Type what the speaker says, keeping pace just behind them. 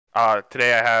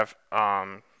Today I have, go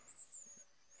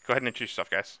ahead and introduce yourself,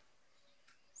 guys.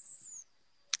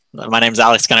 My name's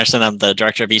Alex Gunnerson. I'm the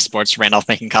director of Esports for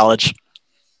Randolph-Macon College.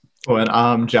 Oh, and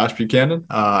I'm Josh Buchanan.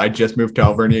 I just moved to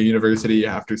Alvernia University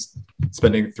after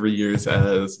spending 3 years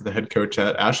as the head coach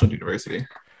at Ashland University.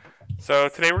 So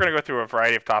today we're going to go through a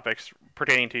variety of topics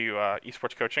pertaining to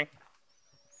esports coaching.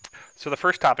 So the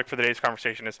first topic for today's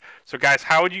conversation is, so guys,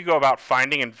 how would you go about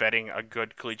finding and vetting a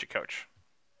good collegiate coach?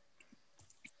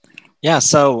 Yeah,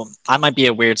 so I might be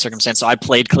a weird circumstance. So I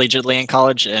played collegiately in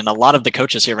college, and a lot of the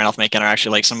coaches here at Randolph-Macon are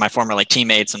actually like some of my former like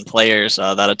teammates and players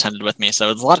that attended with me.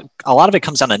 So it's a lot of it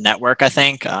comes down to network, I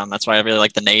think. That's why I really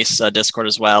like the NACE Discord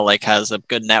as well. Like has a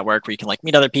good network where you can like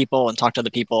meet other people and talk to other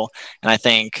people. And I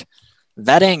think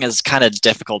vetting is kind of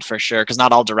difficult for sure because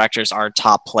not all directors are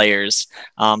top players.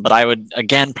 But I would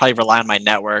again probably rely on my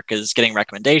network, is getting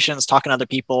recommendations, talking to other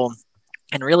people,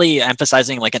 and really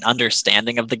emphasizing like an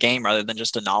understanding of the game rather than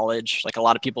just a knowledge. Like a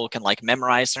lot of people can like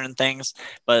memorize certain things,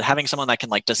 but having someone that can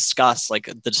like discuss like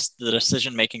the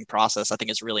decision making process, I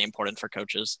think is really important for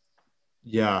coaches.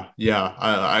 Yeah,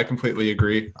 I completely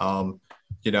agree.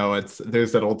 It's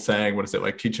there's that old saying, what is it,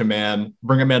 like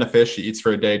bring a man a fish, he eats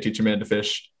for a day, teach a man to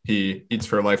fish, he eats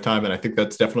for a lifetime. And I think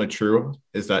that's definitely true,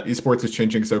 is that esports is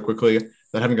changing so quickly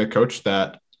that having a coach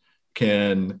that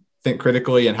can think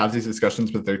critically and have these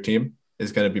discussions with their team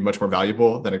is going to be much more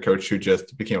valuable than a coach who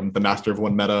just became the master of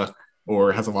one meta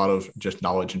or has a lot of just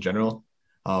knowledge in general.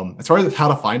 As far as how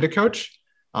to find a coach,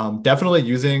 definitely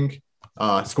using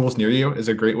schools near you is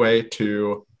a great way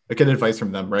to get advice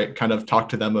from them, right? Kind of talk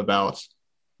to them about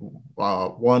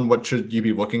one, what should you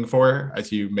be looking for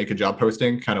as you make a job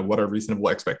posting? Kind of what are reasonable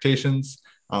expectations?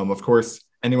 Of course,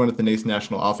 anyone at the NACE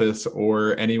national office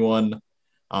or anyone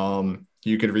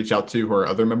you could reach out to who are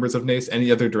other members of NACE, any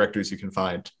other directors you can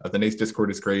find. The NACE Discord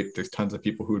is great. There's tons of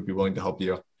people who would be willing to help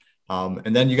you.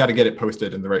 And then you got to get it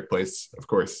posted in the right place, of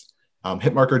course.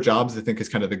 Hitmarker jobs, I think, is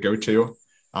kind of the go-to.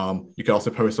 You can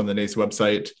also post on the NACE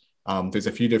website. There's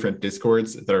a few different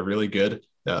Discords that are really good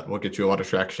that will get you a lot of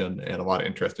traction and a lot of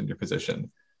interest in your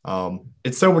position.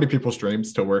 It's so many people's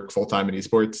dreams to work full-time in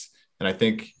esports. And I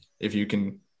think if you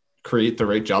can create the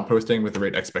right job posting with the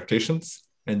right expectations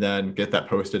and then get that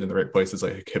posted in the right places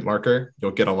like Hitmarker, you'll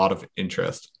get a lot of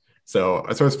interest. So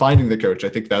as far as finding the coach, I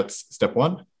think that's step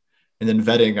one. And then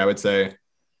vetting, I would say,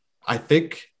 I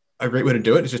think a great way to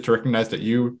do it is just to recognize that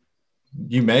you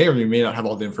may or you may not have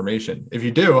all the information. If you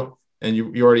do, and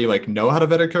you already like know how to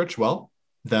vet a coach well,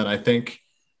 then I think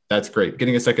that's great.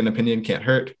 Getting a second opinion can't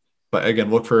hurt. But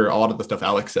again, look for a lot of the stuff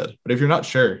Alex said. But if you're not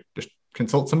sure, just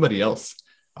consult somebody else.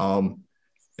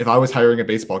 If I was hiring a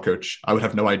baseball coach, I would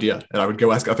have no idea. And I would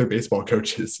go ask other baseball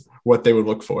coaches what they would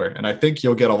look for. And I think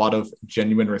you'll get a lot of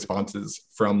genuine responses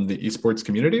from the esports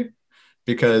community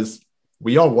because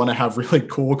we all want to have really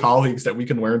cool colleagues that we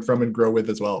can learn from and grow with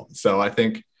as well. So I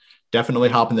think definitely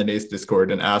hop in the NACE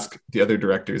Discord and ask the other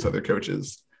directors, other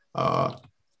coaches,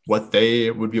 what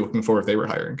they would be looking for if they were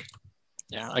hiring.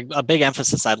 Yeah, a big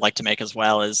emphasis I'd like to make as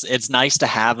well is it's nice to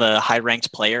have a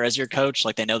high-ranked player as your coach,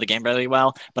 like they know the game really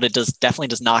well, but it definitely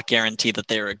does not guarantee that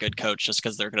they're a good coach just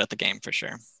because they're good at the game for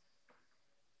sure.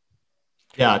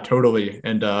 Yeah, totally.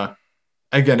 And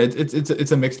again,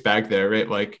 it's a mixed bag there, right?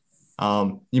 Like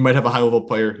you might have a high-level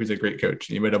player who's a great coach.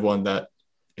 You might have one that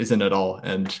isn't at all,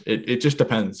 and it just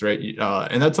depends, right?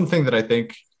 And that's something that I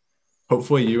think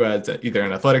hopefully you as either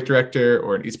an athletic director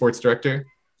or an esports director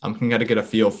can kind of get a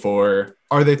feel for.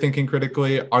 Are they thinking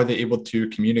critically? Are they able to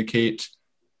communicate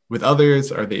with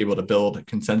others? Are they able to build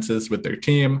consensus with their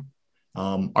team?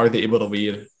 Are they able to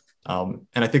lead? And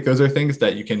I think those are things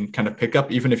that you can kind of pick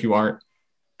up even if you aren't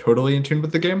totally in tune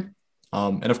with the game.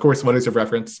 And of course, letters of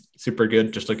reference, super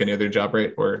good, just like any other job,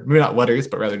 right? Or maybe not letters,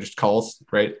 but rather just calls,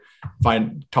 right?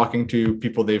 Talking to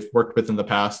people they've worked with in the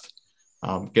past,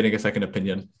 getting a second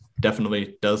opinion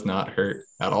definitely does not hurt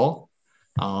at all.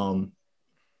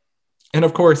 And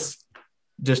of course,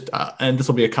 just, and this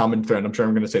will be a common thread, I'm sure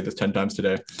I'm going to say this 10 times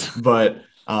today, but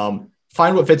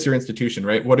find what fits your institution,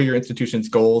 right? What are your institution's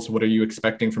goals? What are you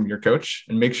expecting from your coach?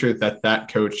 And make sure that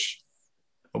that coach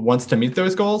wants to meet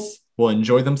those goals, will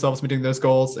enjoy themselves meeting those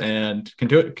goals, and can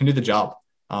do the job.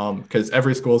 Because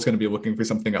every school is going to be looking for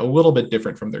something a little bit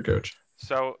different from their coach.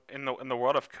 So in the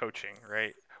world of coaching,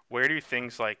 right? Where do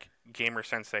things like gamer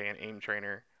sensei and aim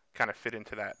trainer kind of fit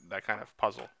into that kind of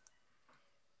puzzle?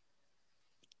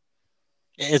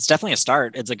 It's definitely a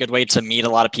start. It's a good way to meet a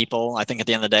lot of people. I think at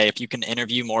the end of the day, if you can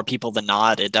interview more people than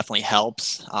not, it definitely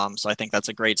helps. So I think that's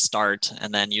a great start.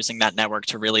 And then using that network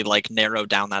to really like narrow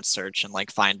down that search and like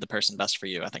find the person best for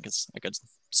you, I think is a good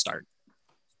start.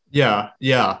 Yeah.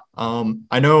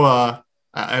 I know.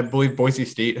 I believe Boise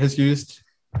State has used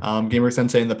Gamer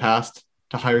Sensei in the past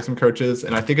to hire some coaches.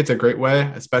 And I think it's a great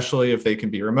way, especially if they can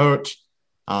be remote.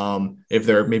 If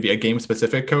they're maybe a game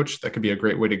specific coach, that could be a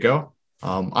great way to go.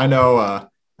 I know,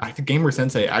 I think Gamer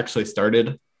Sensei actually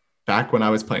started back when I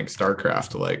was playing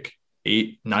StarCraft like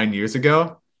 8-9 years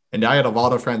ago. And I had a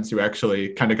lot of friends who actually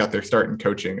kind of got their start in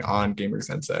coaching on Gamer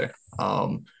Sensei.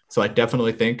 So I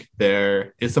definitely think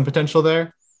there is some potential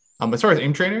there. As far as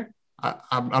aim trainer,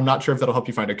 I'm not sure if that'll help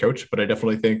you find a coach, but I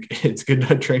definitely think it's good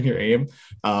to train your aim.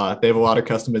 They have a lot of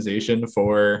customization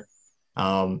for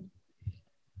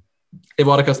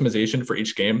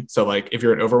each game. So like if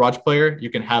you're an Overwatch player, you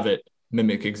can have it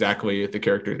mimic exactly the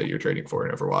character that you're training for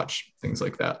in Overwatch, things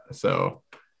like that. So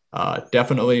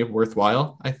definitely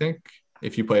worthwhile, I think,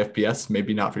 if you play FPS,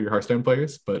 maybe not for your Hearthstone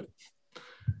players, but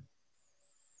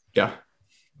yeah.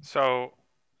 So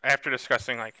after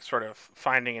discussing like sort of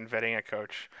finding and vetting a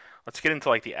coach, let's get into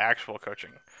like the actual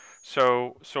coaching.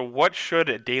 So what should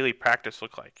a daily practice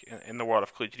look like in the world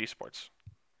of collegiate esports?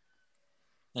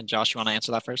 And Josh, you want to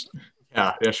answer that first?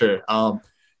 Yeah, sure.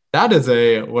 That is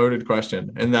a loaded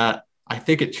question, and that I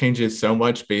think it changes so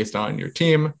much based on your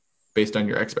team, based on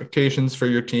your expectations for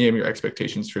your team, your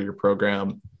expectations for your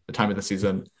program, the time of the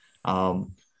season.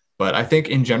 But I think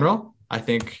in general, I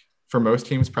think for most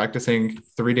teams, practicing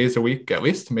 3 days a week at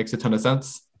least makes a ton of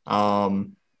sense.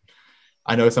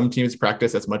 I know some teams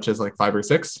practice as much as like 5 or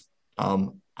 6.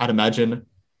 I'd imagine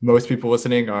most people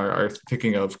listening are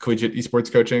thinking of collegiate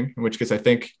esports coaching, in which case I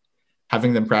think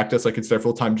having them practice like it's their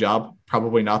full-time job,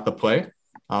 probably not the play,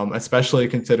 especially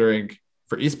considering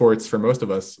for esports, for most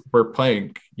of us, we're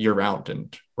playing year round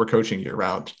and we're coaching year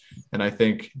round. And I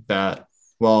think that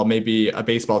while maybe a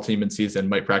baseball team in season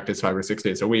might practice 5 or 6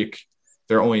 days a week,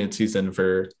 they're only in season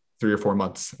for 3 or 4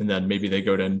 months. And then maybe they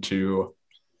go into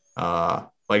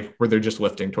like where they're just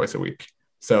lifting twice a week.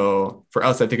 So for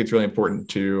us, I think it's really important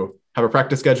to have a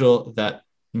practice schedule that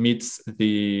meets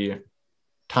the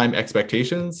time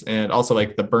expectations and also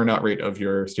like the burnout rate of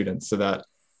your students so that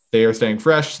they are staying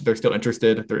fresh, they're still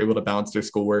interested, they're able to balance their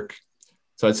schoolwork.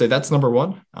 So I'd say that's number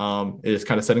one, is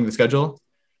kind of setting the schedule.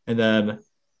 And then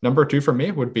number 2 for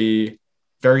me would be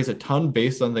varies a ton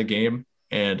based on the game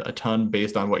and a ton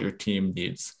based on what your team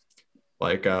needs.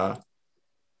 When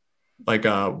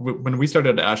we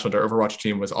started at Ashland, our Overwatch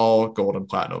team was all gold and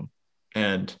platinum.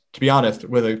 And to be honest,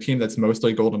 with a team that's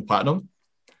mostly gold and platinum,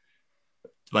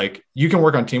 like you can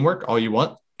work on teamwork all you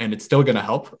want, and it's still going to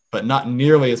help, but not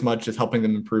nearly as much as helping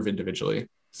them improve individually.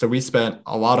 So we spent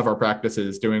a lot of our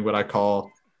practices doing what I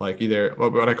call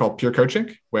peer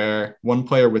coaching, where one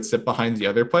player would sit behind the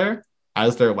other player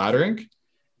as they're laddering,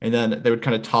 and then they would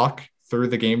kind of talk through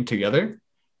the game together.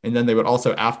 And then they would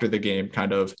also, after the game,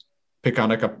 kind of pick up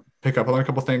on a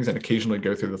couple things and occasionally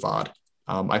go through the VOD.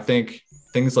 I think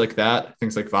things like that,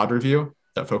 things like VOD review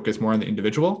that focus more on the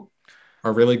individual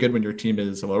are really good when your team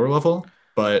is a lower level.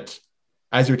 But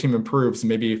as your team improves,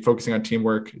 maybe focusing on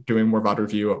teamwork, doing more VOD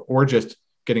review, or just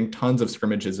getting tons of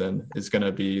scrimmages in is going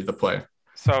to be the play.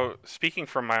 So speaking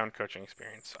from my own coaching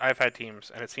experience, I've had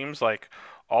teams, and it seems like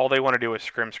all they want to do is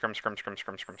scrim.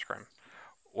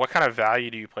 What kind of value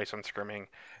do you place on scrimming?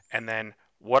 And then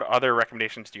what other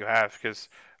recommendations do you have? Because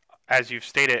as you've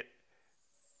stated,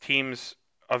 teams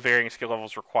of varying skill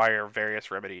levels require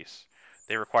various remedies.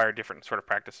 They require different sort of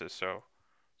practices. So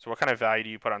what kind of value do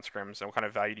you put on scrims, and what kind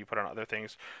of value do you put on other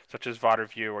things such as VOD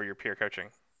review or your peer coaching?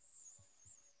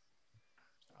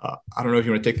 I don't know if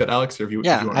you want to take that, Alex, or if you.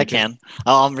 Yeah, if you want I can.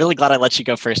 I'm really glad I let you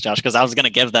go first, Josh, because I was going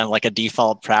to give them like a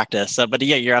default practice. But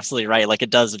yeah, you're absolutely right. Like it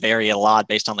does vary a lot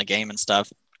based on the game and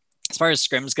stuff. As far as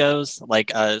scrims goes,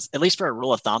 like at least for a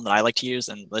rule of thumb that I like to use,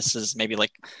 and this is maybe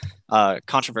like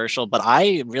controversial, but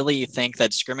I really think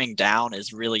that scrimming down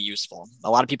is really useful. A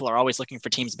lot of people are always looking for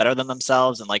teams better than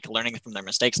themselves and like learning from their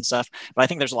mistakes and stuff. But I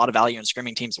think there's a lot of value in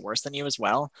scrimming teams worse than you as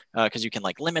well, because you can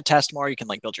like limit test more, you can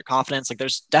like build your confidence. Like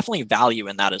there's definitely value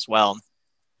in that as well,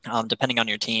 depending on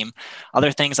your team.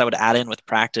 Other things I would add in with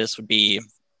practice would be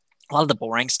a lot of the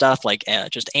boring stuff like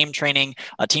just aim training,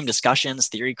 team discussions,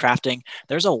 theory crafting.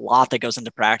 There's a lot that goes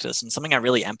into practice. And something I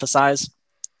really emphasize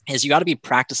is you got to be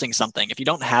practicing something. If you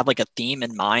don't have like a theme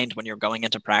in mind when you're going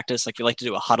into practice, like we like to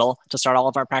do a huddle to start all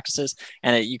of our practices,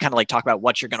 and you kind of like talk about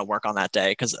what you're going to work on that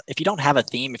day. Because if you don't have a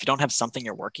theme, if you don't have something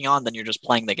you're working on, then you're just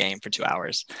playing the game for 2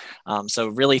 hours. So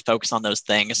really focus on those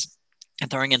things and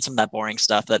throwing in some of that boring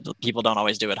stuff that people don't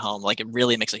always do at home. Like it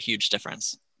really makes a huge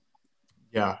difference.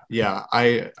 Yeah,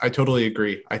 I totally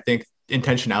agree. I think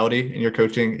intentionality in your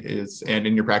coaching and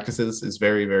in your practices is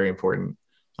very, very important.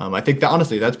 I think that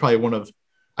honestly, that's probably one of,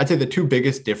 I'd say the 2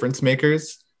 biggest difference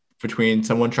makers between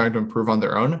someone trying to improve on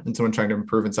their own and someone trying to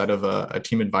improve inside of a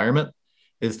team environment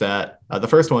is that the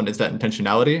first one is that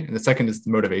intentionality, and the second is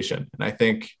the motivation. And I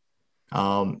think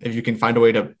if you can find a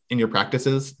way to, in your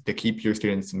practices, to keep your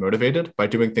students motivated by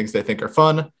doing things they think are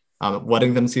fun,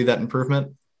 letting them see that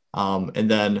improvement, and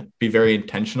then be very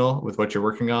intentional with what you're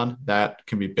working on, that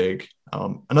can be big.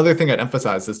 Another thing I'd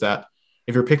emphasize is that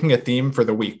if you're picking a theme for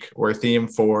the week or a theme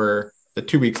for the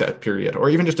 2 weeks at period, or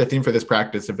even just a theme for this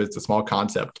practice, if it's a small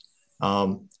concept,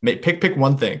 pick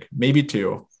one thing, maybe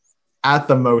two, at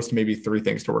the most, maybe three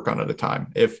things to work on at a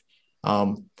time. If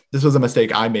this was a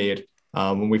mistake I made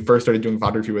when we first started doing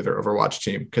VOD review with our Overwatch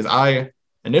team, because I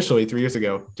initially 3 years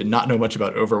ago did not know much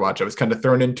about Overwatch. I was kind of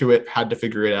thrown into it, had to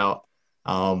figure it out,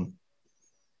 and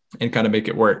kind of make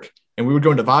it work. And we would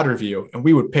go into VOD review and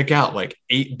we would pick out like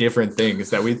 8 different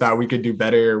things that we thought we could do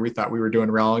better, or we thought we were doing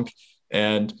wrong.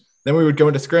 And then we would go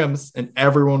into scrims and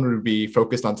everyone would be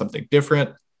focused on something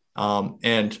different.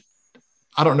 And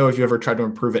I don't know if you ever tried to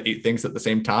improve at 8 things at the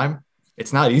same time.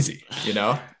 It's not easy, you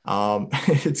know?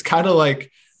 It's kind of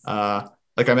like I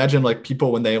imagine like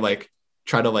people when they like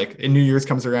try to like, in New Year's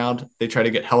comes around, they try to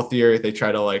get healthier, they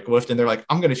try to like lift, and they're like,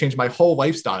 I'm going to change my whole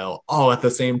lifestyle all at the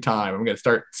same time. I'm going to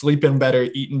start sleeping better,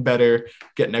 eating better,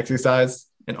 getting exercise.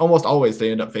 And almost always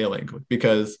they end up failing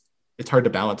because it's hard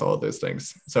to balance all of those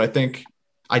things. So I think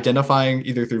identifying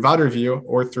either through VOD review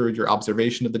or through your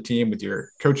observation of the team with your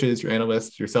coaches, your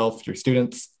analysts, yourself, your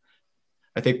students,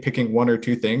 I think picking 1 or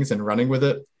 2 things and running with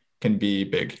it can be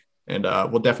big. And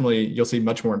you'll see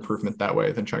much more improvement that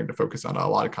way than trying to focus on a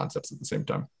lot of concepts at the same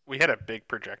time. We had a big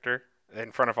projector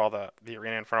in front of all the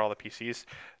arena, in front of all the PCs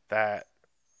that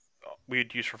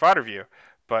we'd use for VOD review.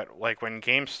 But like when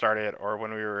games started, or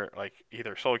when we were like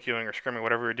either solo queuing or scrimming,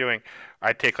 whatever we were doing,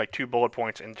 I'd take like 2 bullet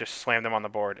points and just slam them on the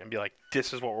board and be like,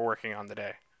 "This is what we're working on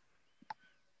today."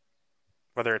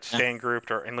 Whether it's staying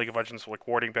grouped or in League of Legends, like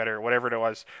warding better, whatever it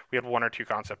was, we had 1 or 2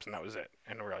 concepts and that was it.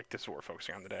 And we're like, "This is what we're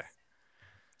focusing on today."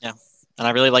 Yeah. And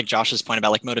I really like Josh's point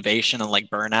about like motivation and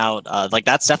like burnout. Like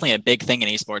that's definitely a big thing in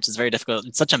esports. It's very difficult.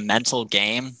 It's such a mental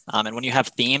game. And when you have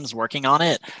themes working on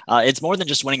it, it's more than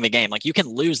just winning the game. Like you can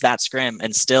lose that scrim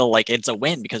and still like it's a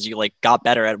win because you like got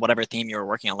better at whatever theme you were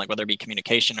working on, like whether it be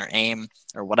communication or aim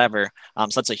or whatever. So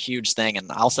that's a huge thing.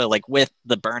 And also like with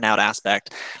the burnout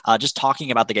aspect, just talking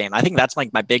about the game. I think that's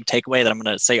like my big takeaway that I'm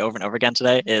going to say over and over again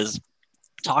today is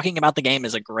talking about the game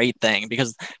is a great thing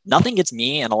because nothing gets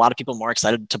me and a lot of people more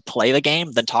excited to play the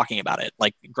game than talking about it.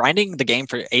 Like grinding the game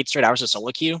for 8 straight hours of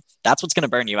solo queue, that's what's going to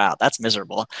burn you out. That's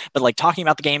miserable. But like talking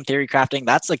about the game, theory crafting,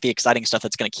 that's like the exciting stuff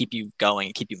that's going to keep you going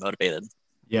and keep you motivated.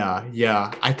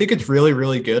 Yeah. I think it's really,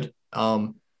 really good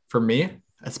for me,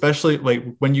 especially like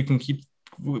when you can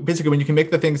when you can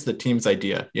make the things the team's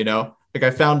idea, you know? Like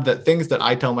I found that things that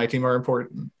I tell my team are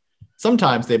important,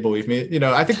 sometimes they believe me. You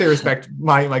know, I think they respect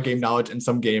my game knowledge in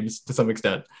some games to some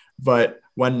extent. But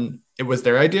when it was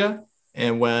their idea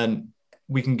and when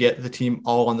we can get the team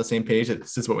all on the same page that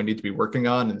this is what we need to be working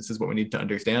on and this is what we need to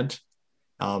understand,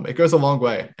 it goes a long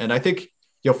way. And I think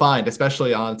you'll find,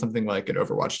 especially on something like an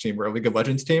Overwatch team or a League of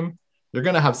Legends team, you're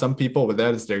going to have some people where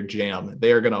that is their jam.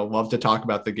 They are going to love to talk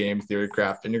about the game theory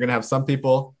craft. And you're going to have some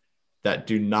people that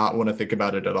do not want to think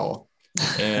about it at all.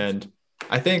 And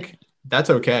I think that's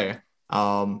okay.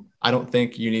 I don't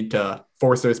think you need to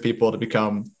force those people to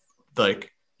become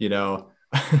like, you know,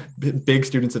 big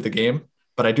students of the game,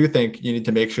 but I do think you need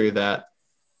to make sure that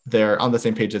they're on the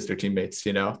same page as their teammates,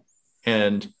 you know,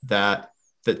 and that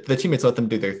the teammates let them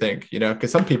do their thing, you know,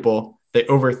 because some people, they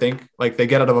overthink, like they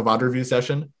get out of a VOD review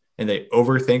session and they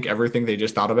overthink everything they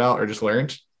just thought about or just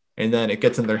learned. And then it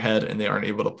gets in their head and they aren't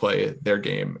able to play their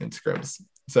game in scrims.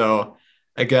 So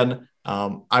again,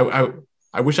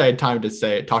 I wish I had time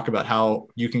to talk about how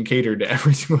you can cater to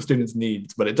every single student's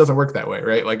needs, but it doesn't work that way,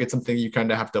 right? Like it's something you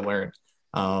kind of have to learn.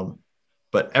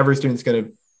 But every student's going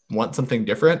to want something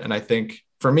different. And I think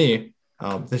for me,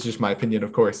 this is just my opinion,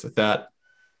 of course, that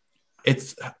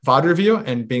it's VOD review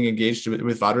and being engaged with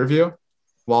VOD review,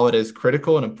 while it is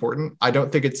critical and important, I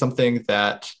don't think it's something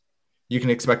that you can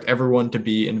expect everyone to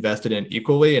be invested in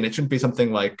equally. And it shouldn't be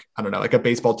something like, I don't know, like a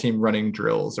baseball team running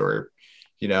drills or,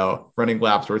 you know, running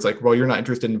laps where it's like, well, you're not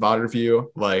interested in VOD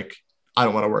review. Like, I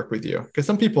don't want to work with you. Because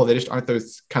some people, they just aren't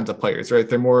those kinds of players, right?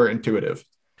 They're more intuitive.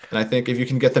 And I think if you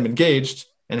can get them engaged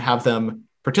and have them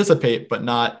participate, but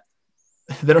not,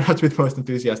 they don't have to be the most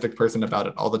enthusiastic person about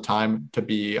it all the time to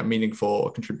be a meaningful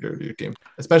contributor to your team,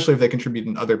 especially if they contribute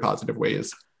in other positive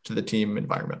ways to the team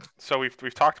environment. So we've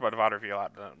talked about VOD review a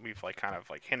lot. We've like kind of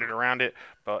like hinted around it,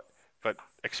 but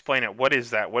explain it. What is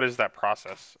that? What is that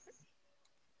process?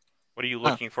 What are you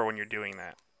looking for when you're doing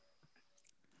that?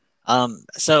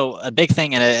 So a big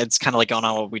thing, and it's kind of like going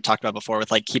on what we talked about before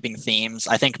with like keeping themes.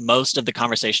 I think most of the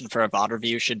conversation for a VOD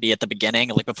review should be at the beginning,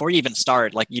 like before you even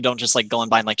start. Like you don't just like go and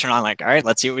buy and like turn on like, all right,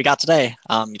 let's see what we got today.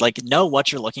 Like know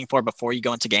what you're looking for before you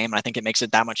go into game, and I think it makes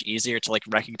it that much easier to like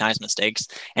recognize mistakes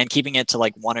and keeping it to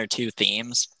like one or two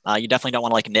themes. You definitely don't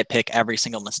want to like nitpick every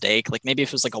single mistake. Like maybe if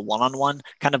it was like a one-on-one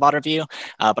kind of VOD review,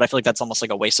 but I feel like that's almost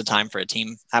like a waste of time for a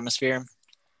team atmosphere.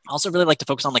 I also really like to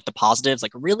focus on like the positives,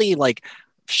 like really like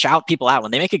shout people out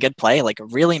when they make a good play, like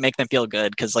really make them feel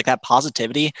good, because like that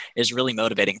positivity is really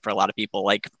motivating for a lot of people.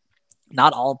 Like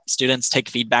not all students take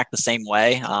feedback the same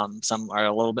way. Some are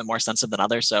a little bit more sensitive than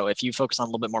others. So if you focus on a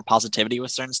little bit more positivity with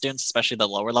certain students, especially the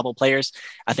lower level players,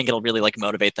 I think it'll really like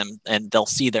motivate them and they'll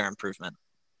see their improvement.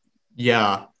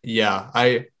 Yeah, yeah.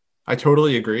 I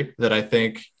totally agree that I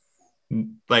think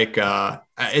like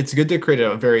it's good to create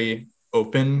a very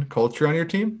open culture on your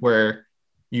team where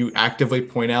you actively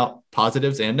point out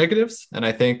positives and negatives. And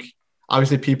I think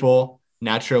obviously people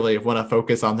naturally want to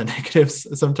focus on the negatives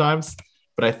sometimes,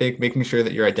 but I think making sure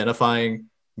that you're identifying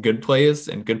good plays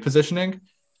and good positioning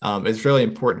is really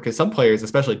important, because some players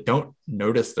especially don't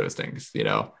notice those things. They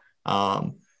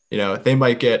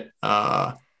might get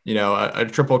a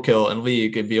triple kill in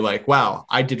league and be like, wow,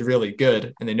 I did really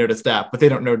good. And they notice that, but they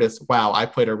don't notice, wow, I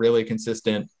played a really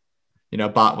consistent,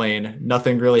 bot lane.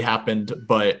 Nothing really happened,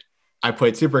 but I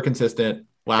played super consistent, Kept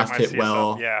last my hit CS up.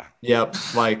 well. Yeah. Yep.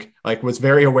 Like was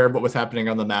very aware of what was happening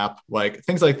on the map. Like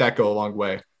things like that go a long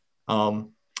way.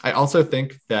 I also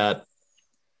think that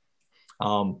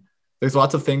there's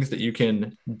lots of things that you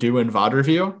can do in VOD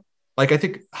review. Like I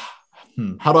think,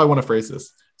 how do I want to phrase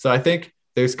this? So I think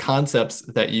there's concepts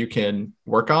that you can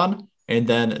work on, and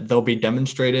then they'll be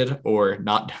demonstrated or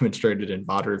not demonstrated in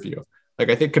VOD review. Like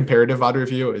I think comparative VOD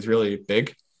review is really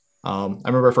big. I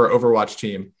remember for our Overwatch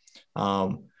team,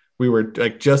 we were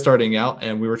like just starting out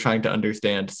and we were trying to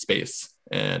understand space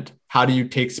and how do you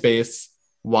take space?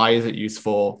 Why is it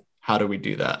useful? How do we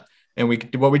do that? And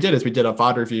what we did is we did a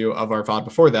VOD review of our VOD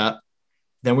before that.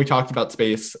 Then we talked about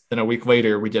space. Then a week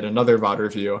later, we did another VOD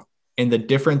review, and the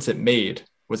difference it made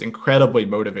was incredibly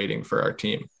motivating for our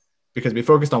team because we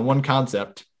focused on one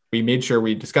concept. We made sure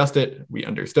we discussed it. We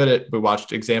understood it. We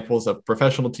watched examples of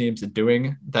professional teams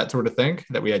doing that sort of thing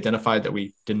that we identified that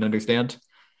we didn't understand.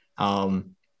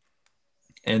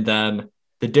 And then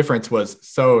the difference was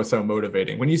so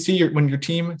motivating. When your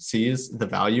team sees the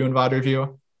value in VOD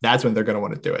review, that's when they're going to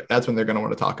want to do it. That's when they're going to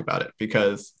want to talk about it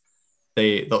because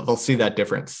they'll see that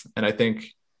difference. And I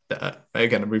think that,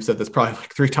 again, we've said this probably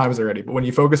like 3 times already, but when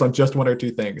you focus on just one or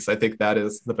two things, I think that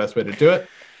is the best way to do it.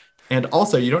 And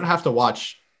also you don't have to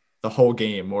watch the whole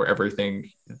game or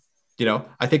everything.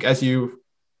 I think as you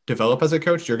develop as a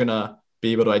coach, you're going to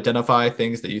be able to identify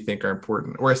things that you think are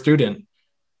important, or a student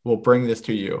will bring this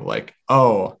to you like,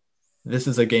 oh, this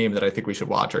is a game that I think we should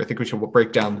watch, or I think we should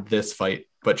break down this fight.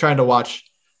 But trying to watch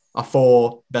a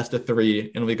full best of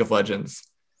 3 in League of Legends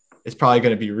is probably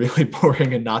going to be really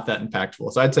boring and not that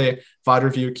impactful. So I'd say VOD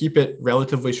review, keep it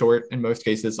relatively short in most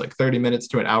cases, like 30 minutes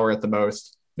to an hour at the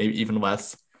most, maybe even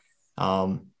less.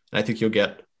 And I think you'll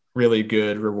get really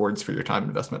good rewards for your time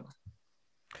investment.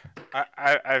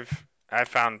 I've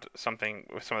found something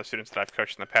with some of the students that I've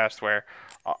coached in the past where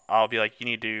I'll be like, you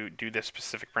need to do this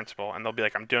specific principle, and they'll be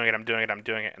like, I'm doing it,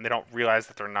 and they don't realize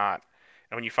that they're not.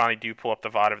 And when you finally do pull up the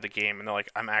VOD of the game, and they're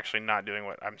like, I'm actually not doing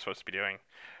what I'm supposed to be doing.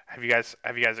 Have you guys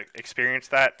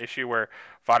experienced that issue where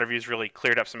VOD reviews really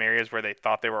cleared up some areas where they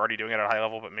thought they were already doing it at a high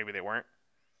level, but maybe they weren't?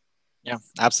 Yeah,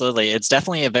 absolutely. It's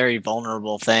definitely a very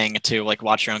vulnerable thing to like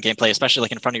watch your own gameplay, especially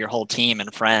like in front of your whole team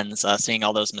and friends, seeing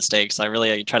all those mistakes. I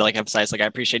really try to like emphasize, like, I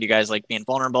appreciate you guys like being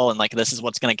vulnerable and like, this is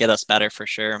what's going to get us better for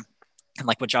sure. And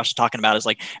like what Josh is talking about is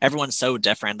like everyone's so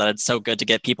different that it's so good to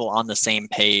get people on the same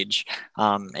page.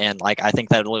 And like I think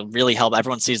that will really help.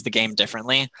 Everyone sees the game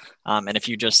differently. And if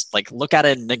you just like look at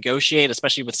it and negotiate,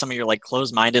 especially with some of your like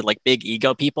closed-minded, like big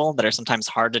ego people that are sometimes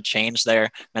hard to change their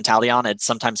mentality on, it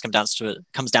sometimes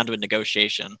comes down to a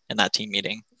negotiation in that team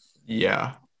meeting.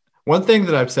 Yeah. One thing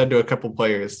that I've said to a couple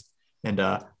players, and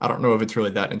I don't know if it's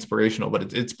really that inspirational,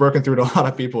 but it's broken through to a lot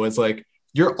of people, is like,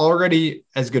 you're already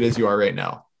as good as you are right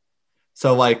now.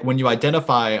 So like when you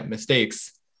identify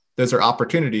mistakes, those are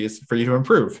opportunities for you to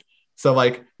improve. So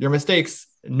like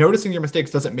noticing your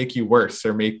mistakes doesn't make you worse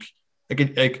or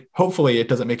hopefully it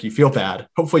doesn't make you feel bad.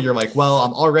 Hopefully you're like, well,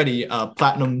 I'm already a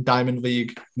platinum, diamond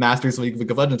league, masters league,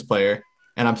 League of Legends player,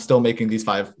 and I'm still making these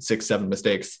 5, 6, 7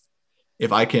 mistakes.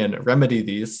 If I can remedy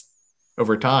these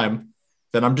over time,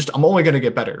 then I'm only going to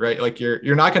get better, right? Like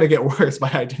you're not going to get worse by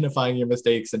identifying your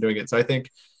mistakes and doing it. So I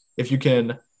think if you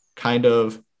can kind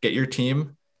of get your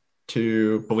team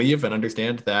to believe and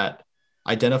understand that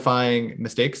identifying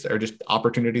mistakes or just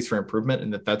opportunities for improvement,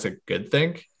 and that's a good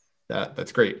thing,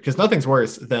 that's great. Because nothing's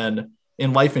worse than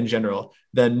in life in general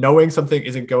than knowing something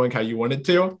isn't going how you want it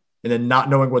to, and then not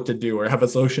knowing what to do or have a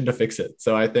solution to fix it.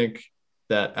 So I think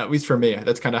that, at least for me,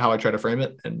 that's kind of how I try to frame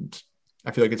it, and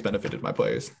I feel like it's benefited my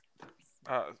players.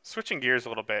 Switching gears a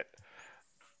little bit,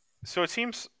 so it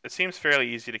seems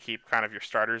fairly easy to keep kind of your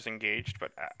starters engaged,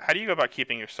 but how do you go about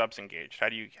keeping your subs engaged? How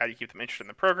do you keep them interested in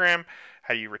the program?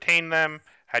 How do you retain them?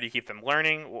 How do you keep them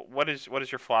learning? What is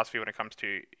your philosophy when it comes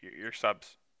to your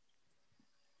subs?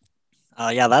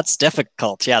 Yeah, that's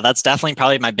difficult. Yeah, that's definitely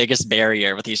probably my biggest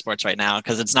barrier with esports right now,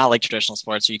 because it's not like traditional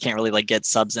sports, so you can't really like get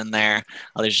subs in there.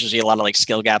 There's usually a lot of like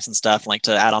skill gaps and stuff. Like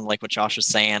to add on like what Josh was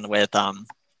saying with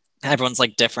everyone's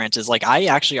like different, is like I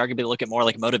actually arguably look at more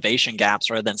like motivation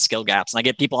gaps rather than skill gaps, and I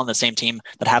get people on the same team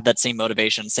that have that same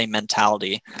motivation, same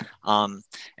mentality. And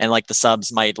like the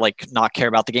subs might like not care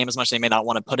about the game as much, they may not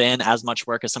want to put in as much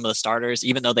work as some of the starters,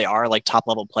 even though they are like top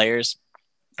level players.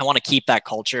 I want to keep that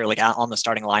culture like on the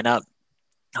starting lineup.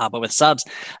 But with subs,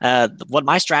 what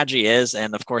my strategy is,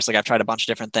 and of course, like I've tried a bunch of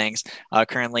different things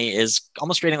currently, is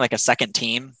almost creating like a second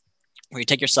team where you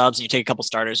take your subs and you take a couple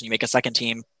starters and you make a second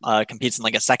team competes in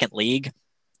like a second league.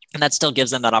 And that still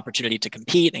gives them that opportunity to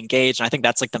compete, engage. And I think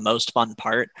that's like the most fun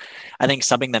part. I think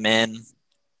subbing them in,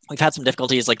 we've had some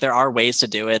difficulties. Like there are ways to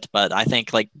do it, but I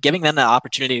think like giving them the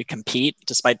opportunity to compete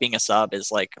despite being a sub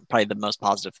is like probably the most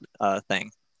positive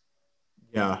thing.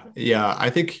 Yeah. I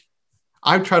think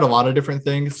I've tried a lot of different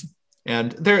things,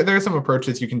 and there are some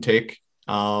approaches you can take.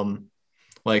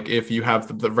 Like if you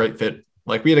have the right fit,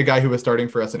 like we had a guy who was starting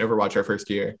for us in Overwatch our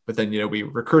first year, but then, we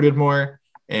recruited more,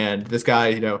 and this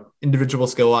guy, individual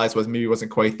skill wise wasn't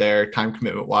quite there. Time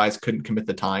commitment wise, couldn't commit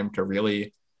the time to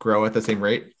really grow at the same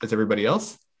rate as everybody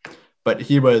else, but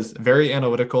he was very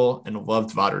analytical and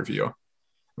loved VOD review. And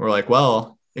we're like,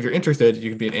 well, if you're interested,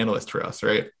 you can be an analyst for us,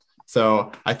 right?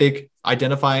 So I think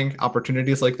identifying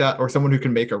opportunities like that, or someone who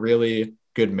can make a really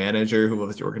good manager who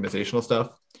loves the organizational stuff,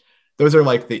 those are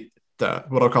like the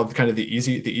what I'll call kind of the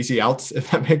easy outs,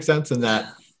 if that makes sense. And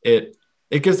that it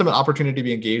gives them an opportunity to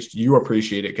be engaged. You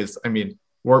appreciate it because, I mean,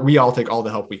 we all take all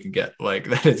the help we can get. Like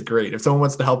that is great. If someone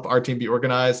wants to help our team be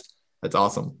organized, that's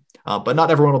awesome. But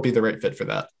not everyone will be the right fit for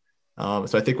that.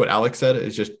 So I think what Alex said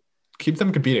is just keep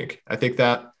them competing. I think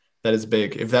that is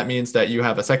big. If that means that you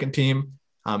have a second team,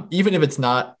 even if it's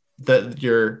not that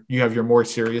you have your more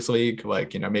serious league,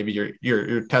 like, maybe your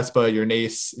TESPA, your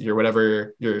NACE, your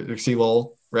whatever, your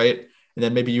CLOL, right? And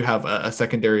then maybe you have a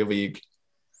secondary league.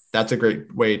 That's a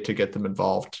great way to get them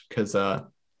involved, because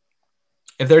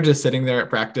if they're just sitting there at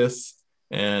practice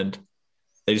and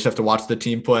they just have to watch the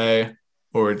team play,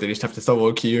 or they just have to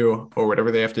solo queue or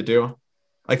whatever they have to do,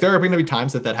 like there are going to be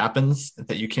times that happens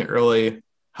that you can't really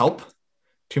help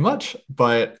too much,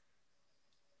 but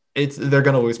they're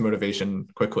going to lose motivation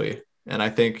quickly. And I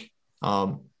think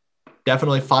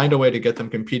definitely find a way to get them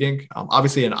competing.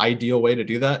 Obviously, an ideal way to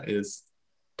do that is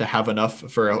to have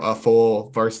enough for a full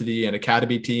varsity and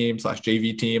academy team /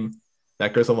 JV team.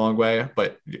 That goes a long way,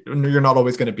 but you're not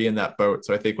always going to be in that boat.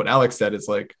 So I think what Alex said is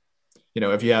like,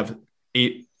 if you have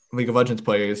 8 League of Legends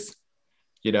players,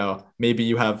 maybe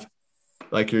you have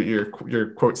like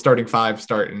your quote starting 5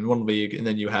 start in one league, and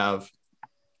then you have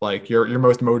like your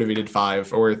most motivated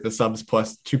 5, or the subs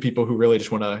plus 2 people who really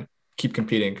just want to keep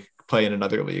competing, play in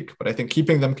another league. But I think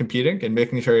keeping them competing and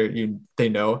making sure they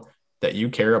know that you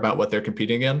care about what they're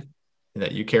competing in and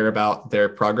that you care about their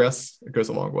progress, it goes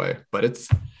a long way. But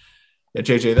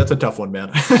JJ, that's a tough one,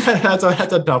 man. that's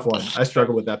a tough one. I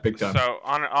struggle with that big time. So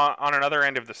on another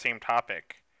end of the same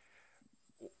topic,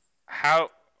 how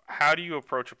do you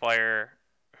approach a player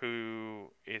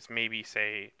who is maybe,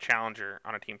 say, challenger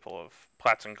on a team full of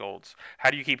plats and golds? How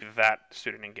do you keep that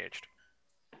student engaged?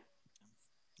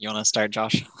 You want to start,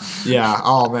 Josh? Yeah.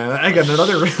 Oh man, again,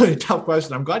 another really tough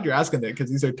question. I'm glad you're asking it, because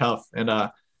these are tough, and I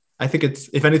think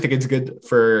if anything, it's good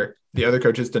for the other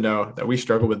coaches to know that we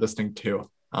struggle with this thing too.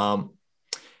 And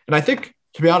I think,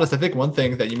 to be honest, I think one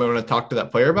thing that you might want to talk to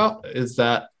that player about is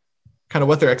that kind of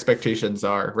what their expectations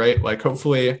are, right? Like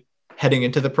hopefully heading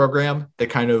into the program, they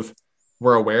kind of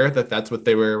were aware that that's what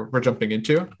they were jumping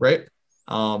into, right?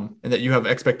 And that you have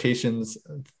expectations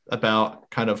about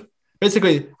kind of,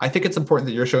 basically, I think it's important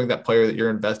that you're showing that player that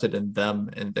you're invested in them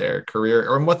and their career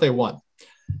or in what they want.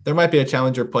 There might be a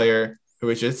challenger player who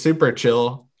is just super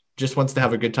chill, just wants to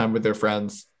have a good time with their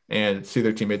friends and see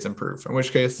their teammates improve, in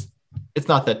which case it's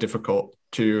not that difficult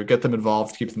to get them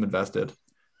involved, keep them invested.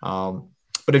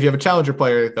 But if you have a challenger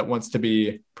player that wants to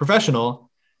be professional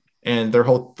and the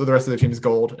rest of their team is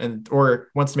gold, or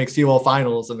wants to make CLOL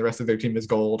finals and the rest of their team is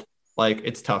gold, like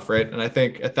it's tough, right? And I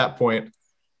think at that point,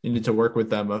 You need to work with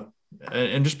them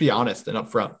and just be honest and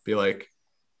upfront. Be like,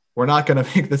 we're not going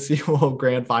to make the Seawolf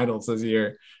Grand Finals this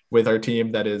year with our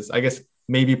team that is, I guess,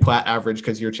 maybe plat average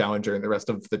because you're challenger and the rest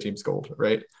of the team's gold,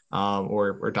 right?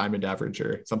 Or diamond average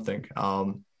or something.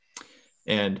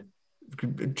 And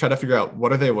try to figure out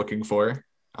what are they looking for.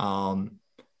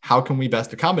 How can we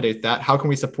best accommodate that? How can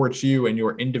we support you and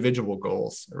your individual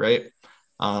goals, right?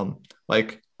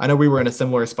 Like I know we were in a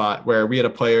similar spot where we had a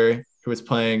player who was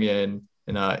playing in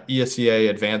a ESCA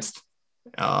advanced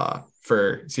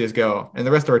for CSGO, and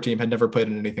the rest of our team had never played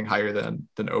in anything higher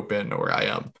than Open or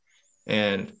IM.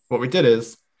 And what we did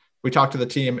is we talked to the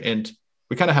team and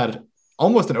we kind of had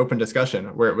almost an open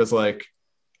discussion where it was like,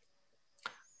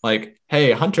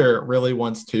 hey, Hunter really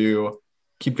wants to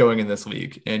keep going in this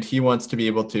league and he wants to be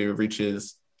able to reach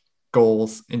his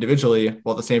goals individually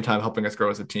while at the same time helping us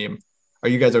grow as a team. Are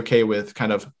you guys okay with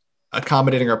kind of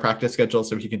accommodating our practice schedule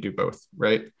so he can do both,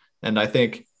 right? And I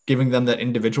think giving them that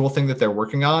individual thing that they're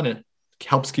working on, it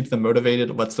helps keep them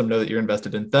motivated, lets them know that you're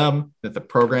invested in them, that the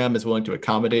program is willing to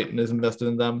accommodate and is invested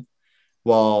in them,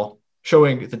 while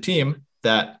showing the team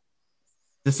that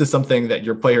this is something that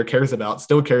your player cares about,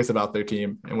 still cares about their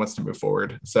team and wants to move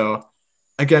forward. So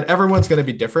again, everyone's going to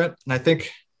be different. And I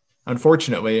think,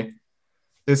 unfortunately,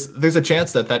 there's a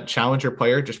chance that challenger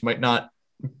player just might not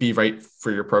be right for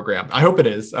your program. I hope it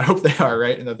is. I hope they are,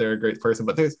 right? And that they're a great person.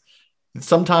 But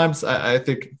sometimes I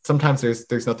think sometimes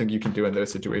there's nothing you can do in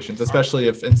those situations, especially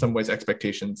if in some ways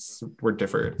expectations were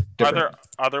different. Are there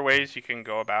other ways you can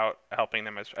go about helping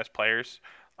them as players?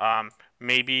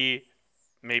 Maybe,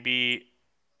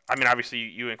 I mean, obviously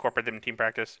you incorporate them in team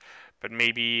practice, but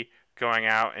maybe going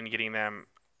out and getting them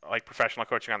like professional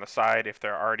coaching on the side if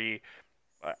they're already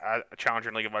a challenger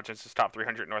in League of Legends is top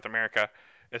 300 in North America.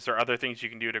 Is there other things you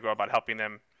can do to go about helping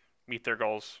them meet their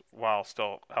goals while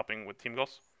still helping with team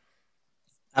goals?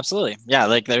 Absolutely. Yeah,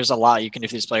 like there's a lot you can do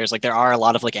for these players. Like there are a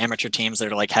lot of like amateur teams that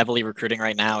are like heavily recruiting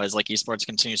right now as like esports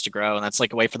continues to grow. And that's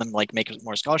like a way for them to like make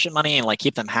more scholarship money and like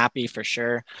keep them happy for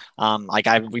sure.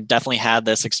 We've definitely had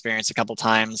this experience a couple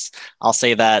times. I'll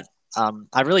say that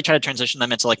I really try to transition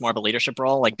them into like more of a leadership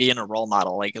role, like being a role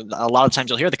model. Like a lot of times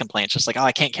you'll hear the complaints, just like, oh,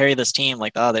 I can't carry this team.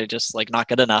 Like, oh, they're just like not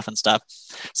good enough and stuff.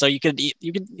 So you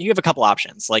have a couple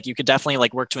options. Like you could definitely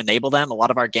like work to enable them. A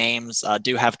lot of our games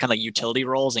do have kind of utility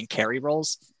roles and carry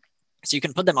roles. So you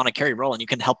can put them on a carry role and you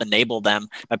can help enable them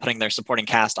by putting their supporting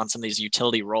cast on some of these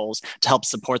utility roles to help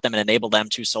support them and enable them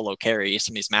to solo carry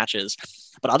some of these matches.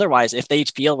 But otherwise, if they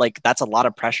feel like that's a lot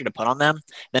of pressure to put on them,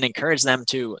 then encourage them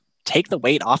to take the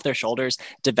weight off their shoulders,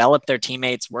 develop their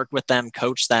teammates, work with them,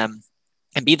 coach them,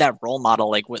 and be that role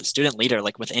model, like with student leader,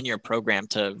 like within your program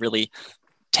to really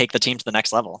take the team to the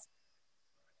next level.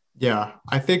 Yeah,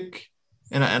 I think,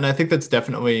 and I think that's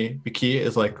definitely the key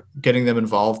is like getting them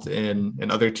involved in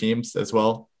other teams as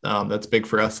well. That's big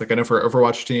for us. Like I know for our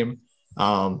Overwatch team,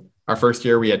 our first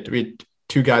year we had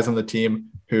two guys on the team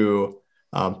who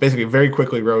basically very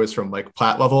quickly rose from like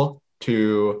plat level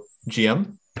to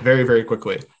GM very, very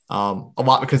quickly. A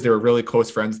lot because they were really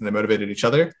close friends and they motivated each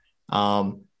other.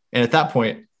 And at that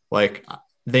point, like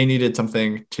they needed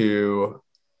something to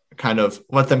kind of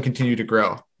let them continue to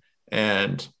grow.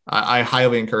 And I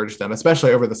highly encourage them,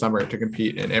 especially over the summer, to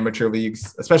compete in amateur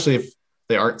leagues, especially if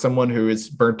they aren't someone who is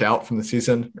burnt out from the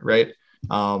season, right?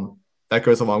 That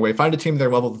goes a long way. Find a team their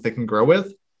level that they can grow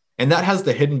with. And that has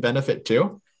the hidden benefit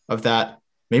too of that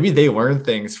maybe they learn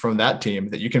things from that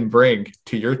team that you can bring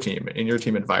to your team in your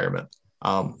team environment.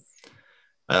 I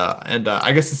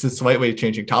guess this is slightly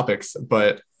changing topics,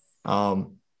 but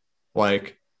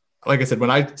like I said, when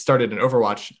I started in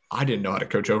Overwatch, I didn't know how to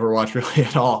coach Overwatch really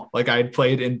at all. Like I had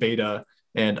played in beta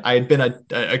and I had been a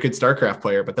good StarCraft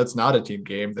player, but that's not a team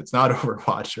game. That's not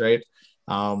Overwatch, right?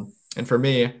 And for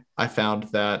me, I found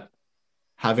that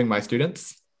having my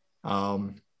students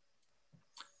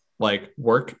like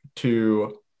work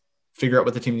to figure out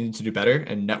what the team needs to do better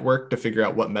and network to figure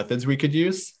out what methods we could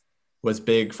use was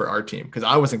big for our team because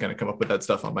I wasn't going to come up with that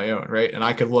stuff on my own, right? And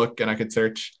I could look and I could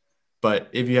search. But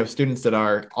if you have students that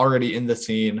are already in the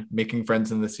scene, making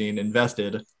friends in the scene,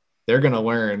 invested, they're going to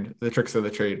learn the tricks of the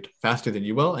trade faster than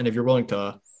you will. And if you're willing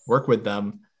to work with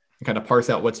them and kind of parse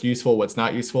out what's useful, what's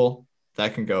not useful,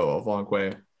 that can go a long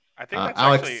way. I think that's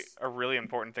Alex, actually a really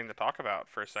important thing to talk about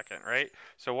for a second, right?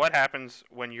 So what happens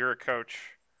when you're a coach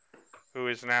who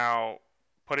is now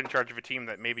put in charge of a team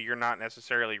that maybe you're not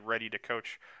necessarily ready to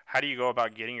coach? How do you go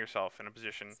about getting yourself in a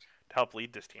position to help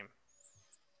lead this team?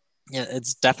 Yeah,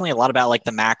 it's definitely a lot about like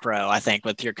the macro, I think,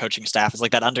 with your coaching staff is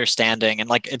like that understanding. And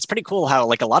like it's pretty cool how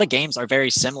like a lot of games are very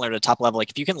similar to top level.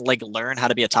 Like if you can like learn how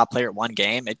to be a top player at one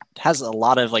game, it has a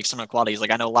lot of like similar qualities.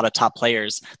 Like I know a lot of top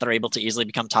players that are able to easily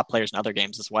become top players in other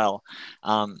games as well.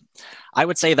 Um, I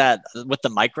would say that with the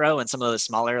micro and some of the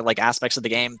smaller like aspects of the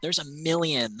game, there's a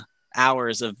million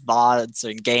hours of VODs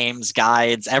and games,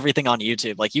 guides, everything on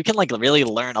YouTube. Like you can like really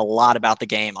learn a lot about the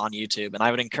game on YouTube. And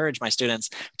I would encourage my students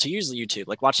to use YouTube,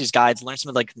 like watch these guides, learn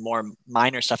some of like more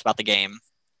minor stuff about the game.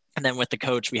 And then with the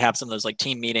coach, we have some of those like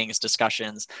team meetings,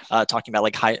 discussions, talking about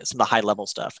like some of the high level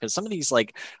stuff. Because some of these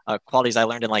like qualities I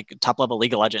learned in like top level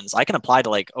League of Legends, I can apply to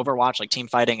like Overwatch, like team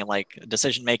fighting and like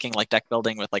decision making, like deck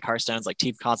building with like Hearthstones, like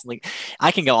team constantly.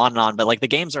 I can go on and on, but like the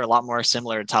games are a lot more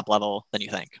similar to top level than you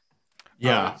think.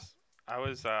 Yeah. I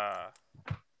was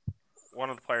one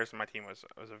of the players in my team was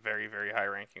a very very high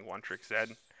ranking one trick Zed,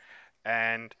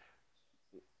 and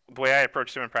the way I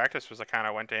approached him in practice was I kind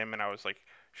of went to him and I was like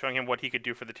showing him what he could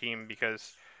do for the team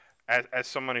because as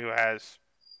someone who has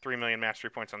 3 million mastery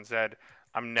points on Zed,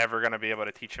 I'm never gonna be able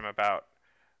to teach him about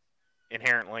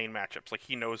inherent lane matchups. Like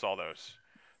he knows all those,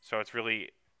 so it's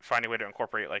really finding a way to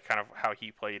incorporate like kind of how he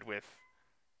played with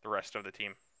the rest of the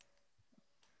team.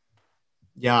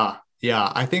 Yeah.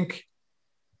 Yeah. I think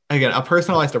again, a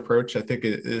personalized approach, I think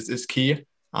is key.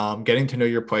 Getting to know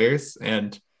your players,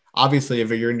 and obviously, if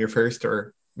you're in your first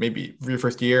or maybe your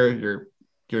first year,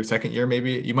 your second year,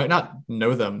 maybe you might not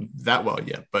know them that well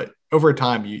yet, but over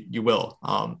time, you will.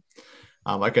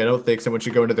 Like I don't think someone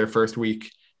should go into their first week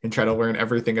and try to learn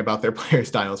everything about their player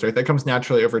styles, right? That comes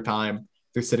naturally over time.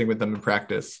 They're sitting with them in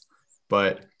practice,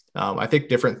 but I think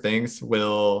different things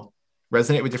will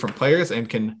resonate with different players and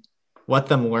can let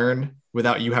them learn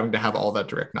without you having to have all that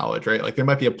direct knowledge, right? Like there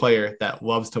might be a player that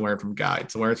loves to learn from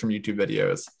guides, learns from YouTube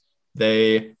videos.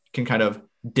 They can kind of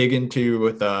dig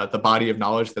into the body of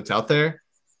knowledge that's out there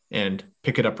and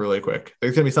pick it up really quick.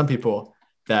 There's going to be some people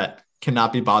that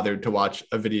cannot be bothered to watch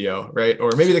a video, right?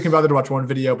 Or maybe they can bother to watch one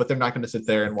video, but they're not going to sit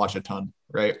there and watch a ton,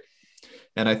 right?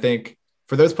 And I think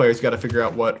for those players, you got to figure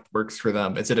out what works for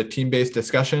them. Is it a team-based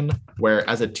discussion where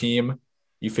as a team,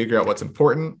 you figure out what's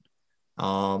important?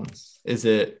 Is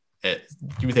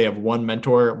do they have one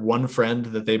mentor, one friend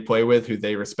that they play with who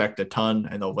they respect a ton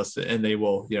and they'll listen and they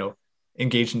will,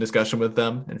 engage in discussion with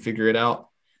them and figure it out?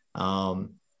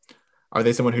 Are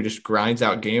they someone who just grinds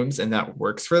out games and that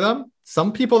works for them?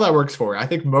 Some people that works for. I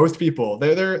think most people,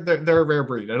 they're a rare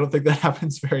breed. I don't think that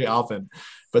happens very often,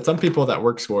 but some people that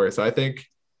works for. So I think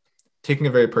taking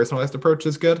a very personalized approach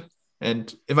is good.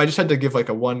 And if I just had to give like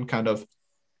a one kind of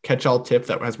catch-all tip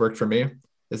that has worked for me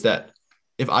is that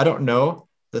if I don't know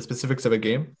the specifics of a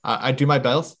game, I do my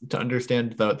best to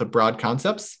understand the broad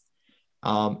concepts,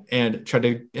 and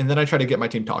then I try to get my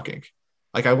team talking.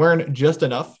 Like I learn just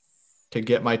enough to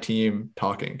get my team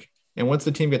talking. And once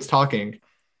the team gets talking,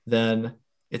 then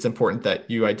it's important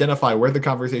that you identify where the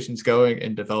conversation's going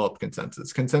and develop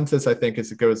consensus. Consensus, I think,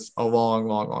 it goes a long,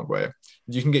 long, long way.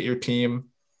 You can get your team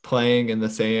playing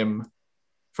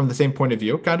from the same point of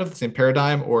view, kind of the same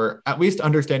paradigm, or at least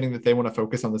understanding that they want to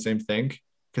focus on the same thing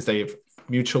because they've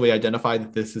mutually identified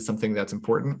that this is something that's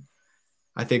important.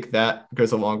 I think that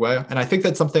goes a long way. And I think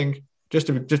that's something, just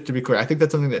to be clear, I think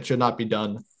that's something that should not be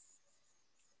done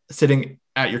sitting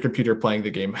at your computer playing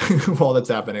the game while that's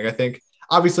happening. I think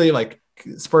obviously like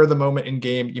spur of the moment in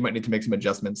game, you might need to make some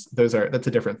adjustments. That's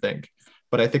a different thing.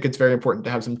 But I think it's very important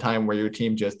to have some time where your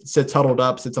team just sits huddled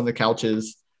up, sits on the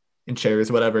couches in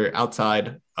chairs, whatever,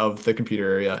 outside of the computer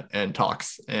area and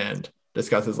talks and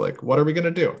discusses like, what are we going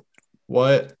to do?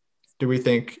 What do we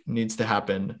think needs to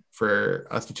happen for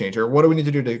us to change? Or what do we need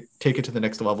to do to take it to the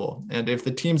next level? And if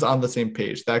the team's on the same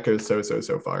page, that goes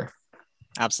so far.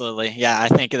 Absolutely. Yeah, I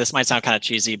think this might sound kind of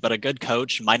cheesy, but a good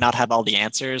coach might not have all the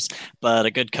answers, but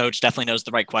a good coach definitely knows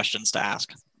the right questions to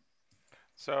ask.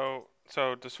 So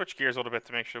to switch gears a little bit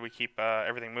to make sure we keep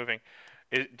everything moving,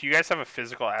 do you guys have a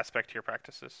physical aspect to your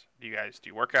practices? Do you guys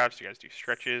do workouts? Do you guys do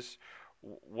stretches?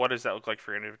 What does that look like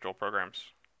for your individual programs?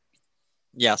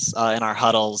 Yes, in our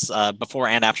huddles before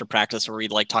and after practice, where we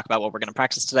like talk about what we're going to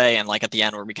practice today, and like at the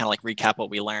end where we kind of like recap what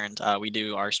we learned. We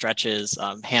do our stretches,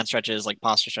 hand stretches, like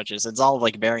posture stretches. It's all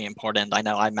like very important. I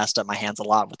know I messed up my hands a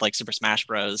lot with like Super Smash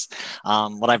Bros.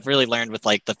 What I've really learned with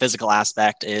like the physical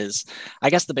aspect is, I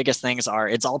guess the biggest things are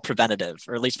it's all preventative,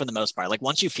 or at least for the most part. Like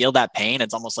once you feel that pain,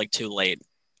 it's almost like too late.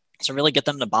 So really get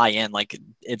them to buy in. Like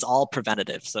it's all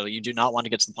preventative. So you do not want to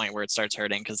get to the point where it starts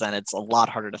hurting because then it's a lot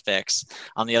harder to fix.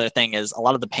 The other thing is a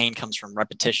lot of the pain comes from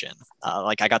repetition.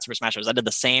 Like I got Super Smash Bros. I did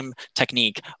the same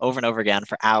technique over and over again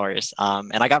for hours.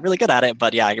 And I got really good at it,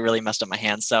 but yeah, I really messed up my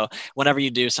hands. So whenever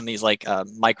you do some of these like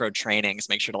micro trainings,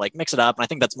 make sure to like mix it up. And I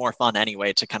think that's more fun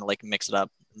anyway to kind of like mix it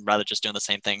up rather just doing the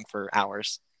same thing for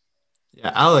hours.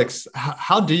 Yeah, Alex,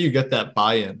 how do you get that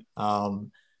buy-in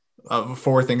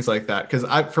for things like that?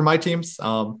 Because for my teams,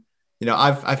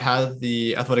 I've had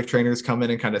the athletic trainers come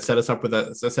in and kind of set us up with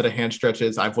a set of hand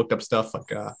stretches. I've looked up stuff like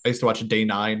I used to watch Day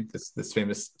 9, this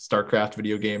famous StarCraft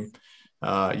video game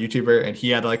YouTuber, and he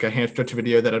had like a hand stretch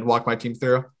video that I'd walk my team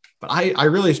through. But I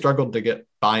really struggled to get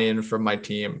buy-in from my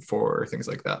team for things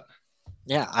like that.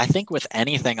 Yeah, I think with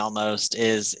anything almost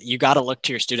is you got to look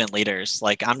to your student leaders.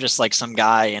 Like I'm just like some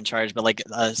guy in charge, but like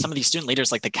some of these student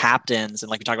leaders, like the captains and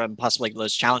like we talked about possibly like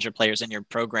those challenger players in your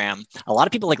program, a lot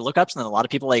of people like look up to them. A lot of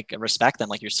people like respect them,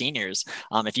 like your seniors.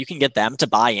 If you can get them to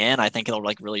buy in, I think it'll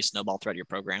like really snowball throughout your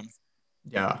program.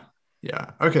 Yeah.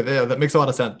 Yeah. Okay. Yeah, that makes a lot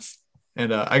of sense.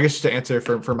 And I guess just to answer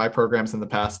for my programs in the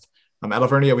past, at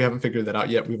Alvernia, we haven't figured that out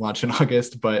yet. We launched in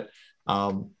August, but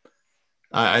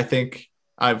I think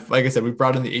like I said, we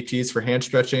brought in the ATs for hand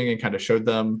stretching and kind of showed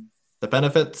them the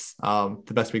benefits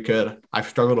the best we could. I've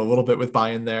struggled a little bit with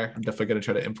buy-in there. I'm definitely going to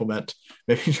try to implement,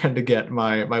 maybe trying to get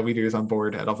my leaders on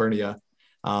board at Alvernia.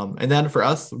 And then for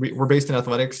us, we're based in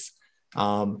athletics.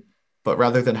 But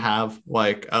rather than have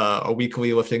like a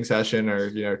weekly lifting session or,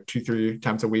 2-3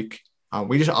 times a week,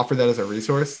 we just offer that as a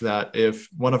resource that if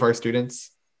one of our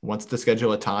students wants to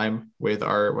schedule a time with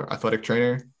our athletic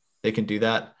trainer, they can do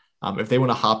that. If they want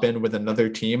to hop in with another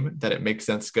team that it makes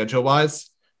sense schedule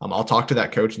wise, I'll talk to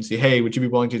that coach and see, hey, would you be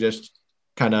willing to just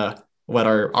kind of let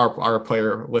our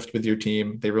player lift with your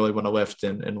team? They really want to lift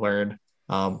and learn.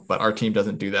 But our team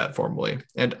doesn't do that formally.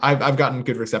 And I've gotten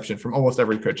good reception from almost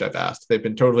every coach I've asked. They've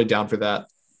been totally down for that,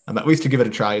 at least to give it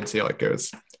a try and see how it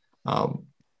goes.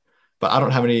 But I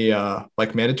don't have any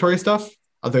like mandatory stuff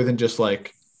other than just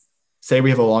like, say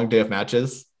we have a long day of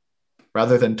matches,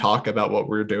 rather than talk about what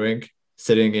we're doing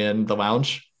sitting in the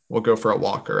lounge, we'll go for a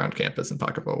walk around campus and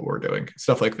talk about what we're doing,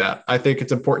 stuff like that. I think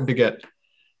it's important to get,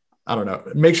 I don't know,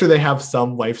 make sure they have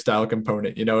some lifestyle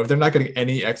component. If they're not getting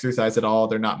any exercise at all,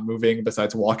 they're not moving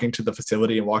besides walking to the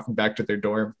facility and walking back to their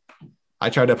dorm.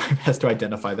 I try to my best to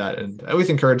identify that and I always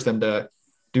encourage them to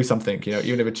do something,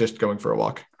 even if it's just going for a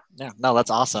walk. Yeah, no,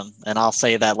 that's awesome. And I'll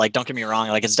say that, like, don't get me wrong,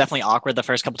 like, it's definitely awkward the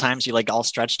first couple times you like all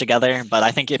stretch together. But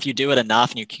I think if you do it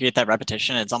enough and you create that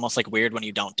repetition, it's almost like weird when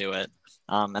you don't do it.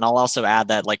 And I'll also add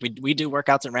that like we do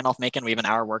workouts at Randolph-Macon. We have an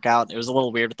hour workout. It was a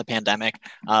little weird with the pandemic,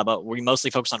 but we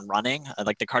mostly focus on running,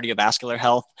 like the cardiovascular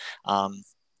health,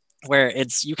 where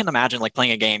it's, you can imagine like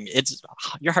playing a game, it's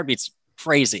your heartbeat's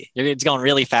crazy. It's going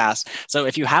really fast. So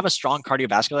if you have a strong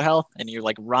cardiovascular health and you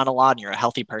like run a lot and you're a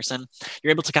healthy person, you're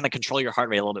able to kind of control your heart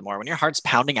rate a little bit more. When your heart's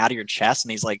pounding out of your chest in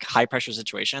these like high pressure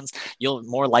situations, you're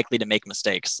more likely to make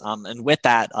mistakes. And with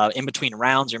that, in between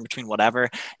rounds or in between whatever,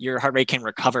 your heart rate can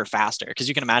recover faster. Because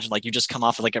you can imagine like you just come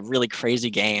off of like a really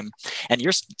crazy game and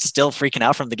you're still freaking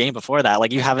out from the game before that.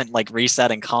 Like you haven't like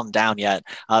reset and calmed down yet.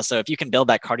 So if you can build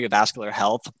that cardiovascular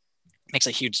health, it makes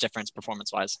a huge difference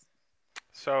performance wise.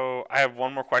 So I have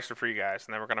one more question for you guys,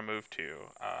 and then we're going to move to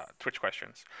Twitch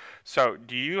questions. So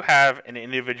do you have an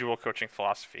individual coaching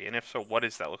philosophy? And if so, what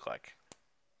does that look like?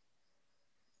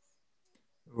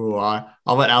 Ooh,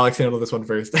 I'll let Alex handle this one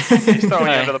first. He's throwing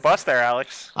you under the bus there,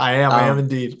 Alex. I am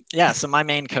indeed. Yeah, so my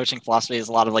main coaching philosophy is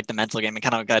a lot of like the mental game and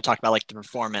kind of got to talk about like the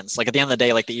performance. Like at the end of the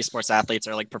day, like the esports athletes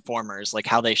are like performers, like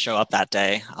how they show up that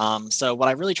day. So what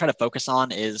I really try to focus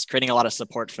on is creating a lot of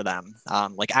support for them.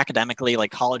 Like academically,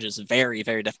 like college is very,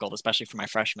 very difficult, especially for my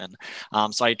freshmen.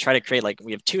 So I try to create like,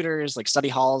 we have tutors, like study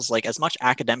halls, like as much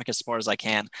academic as support as I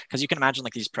can. Because you can imagine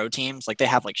like these pro teams, like they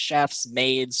have like chefs,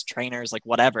 maids, trainers, like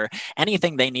whatever,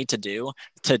 anything they need to do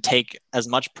to take as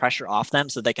much pressure off them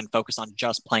so they can focus on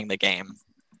just playing the game.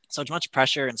 So as much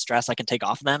pressure and stress I can take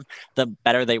off of them, the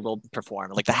better they will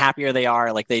perform. Like the happier they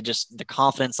are, like the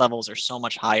confidence levels are so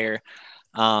much higher.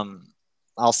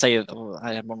 I'll say,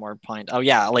 I had one more point. Oh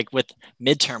yeah, like with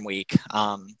midterm week.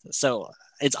 So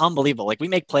it's unbelievable. Like we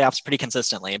make playoffs pretty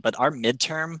consistently, but our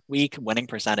midterm week winning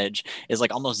percentage is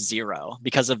like almost zero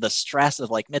because of the stress of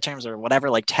like midterms or whatever,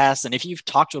 like tests. And if you've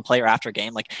talked to a player after a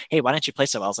game, like, hey, why didn't you play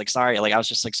so well? I was like, sorry, like I was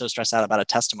just like so stressed out about a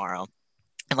test tomorrow.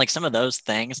 And like some of those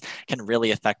things can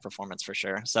really affect performance for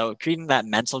sure. So creating that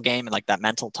mental game and like that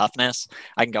mental toughness,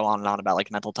 I can go on and on about like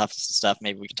mental toughness stuff.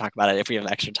 Maybe we can talk about it if we have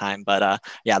extra time. But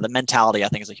yeah, the mentality I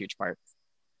think is a huge part.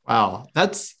 Wow,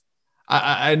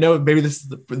 I know maybe this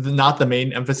is not the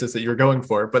main emphasis that you're going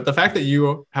for, but the fact that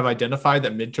you have identified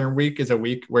that midterm week is a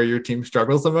week where your team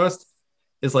struggles the most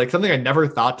is like something I never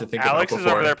thought to think about Alex is over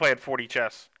before. there playing 40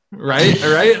 chess. Right,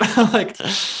 right. Like,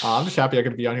 I'm just happy I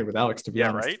could be on here with Alex, to be Yeah,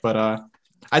 honest. right. But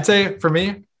I'd say for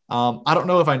me, I don't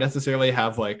know if I necessarily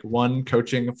have like one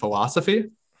coaching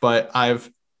philosophy, but I've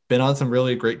been on some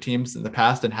really great teams in the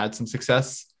past and had some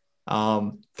success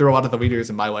through a lot of the leaders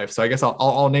in my life. So I guess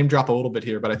I'll name drop a little bit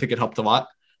here, but I think it helped a lot.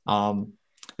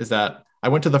 Is that I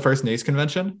went to the first NACE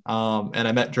convention and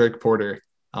I met Drake Porter,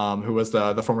 who was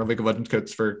the former League of Legends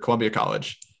coach for Columbia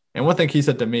College. And one thing he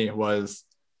said to me was,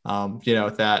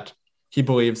 that he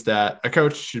believes that a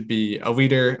coach should be a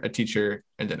leader, a teacher,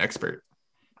 and an expert.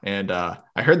 And I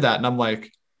heard that and I'm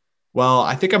like, well,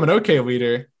 I think I'm an okay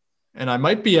leader and I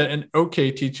might be an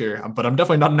okay teacher, but I'm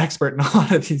definitely not an expert in a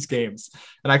lot of these games.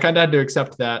 And I kind of had to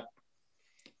accept that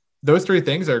those three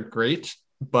things are great,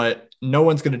 but no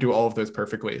one's going to do all of those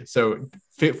perfectly. So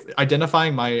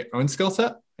identifying my own skill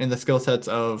set and the skill sets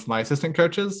of my assistant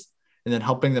coaches and then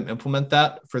helping them implement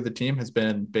that for the team has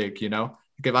been big. Like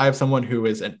if I have someone who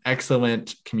is an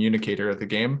excellent communicator of the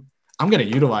game, I'm going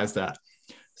to utilize that.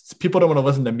 People don't want to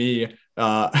listen to me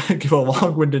give a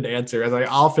long-winded answer, as I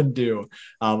often do,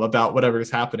 about whatever is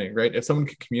happening, right? If someone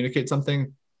can communicate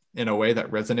something in a way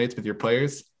that resonates with your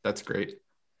players, that's great.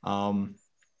 And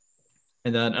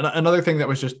then another thing that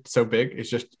was just so big is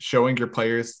just showing your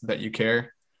players that you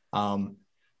care. A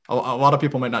lot of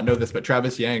people might not know this, but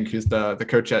Travis Yang, who's the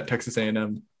coach at Texas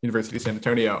A&M University of San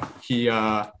Antonio,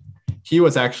 he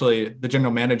was actually the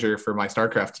general manager for my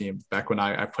StarCraft team back when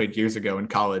I played years ago in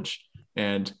college.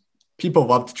 And people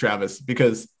loved Travis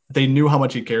because they knew how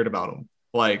much he cared about them.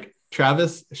 Like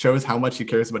Travis shows how much he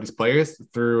cares about his players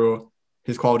through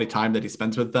his quality time that he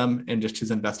spends with them and just his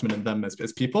investment in them as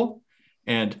people.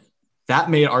 And that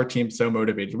made our team so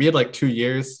motivated. We had like 2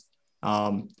 years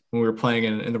when we were playing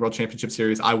in the World Championship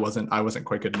Series. I wasn't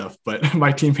quite good enough, but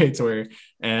my teammates were.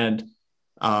 And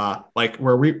the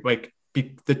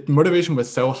motivation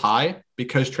was so high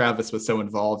because Travis was so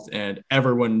involved and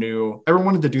everyone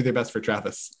wanted to do their best for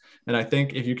Travis. And I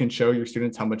think if you can show your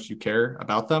students how much you care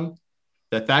about them,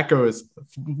 that goes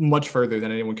much further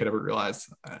than anyone could ever realize.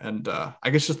 And I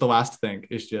guess just the last thing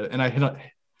is just, and I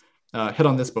hit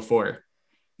on this before,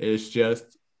 is just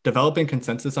developing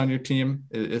consensus on your team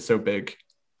is so big.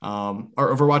 Our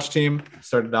Overwatch team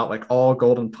started out like all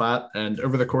gold and plat. And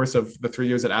over the course of the 3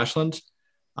 years at Ashland,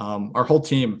 our whole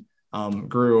team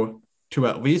grew to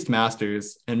at least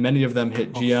masters, and many of them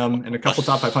hit GM and a couple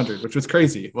top 500, which was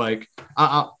crazy. Like,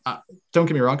 don't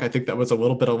get me wrong, I think that was a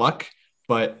little bit of luck,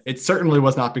 but it certainly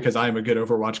was not because I am a good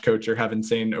Overwatch coach or have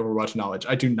insane Overwatch knowledge.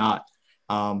 I do not.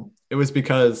 It was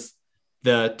because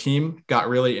the team got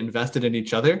really invested in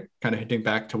each other, kind of hinting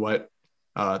back to what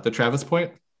the Travis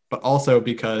point, but also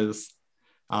because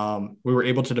we were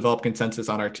able to develop consensus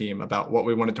on our team about what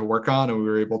we wanted to work on, and we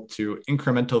were able to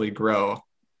incrementally grow,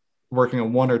 working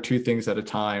on one or two things at a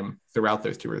time throughout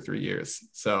those 2 or 3 years.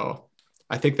 So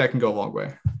I think that can go a long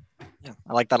way. Yeah,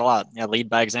 I like that a lot. Yeah, lead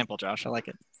by example, Josh. I like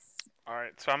it. All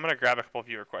right, so I'm going to grab a couple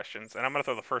viewer questions, and I'm going to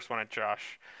throw the first one at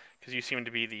Josh because you seem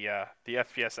to be the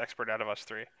FPS expert out of us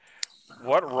three.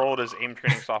 What role does aim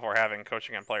training software have in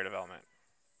coaching and player development?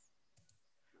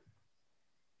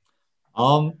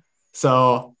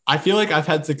 So I feel like I've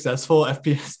had successful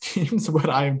FPS teams, but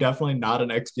I am definitely not an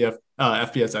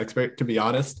FPS expert, to be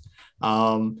honest.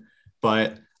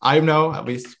 But I know, at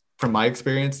least from my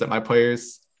experience, that my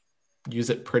players use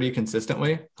it pretty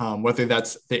consistently, whether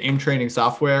that's the aim training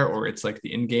software or it's like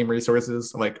the in-game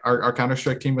resources. Like our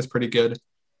Counter-Strike team was pretty good,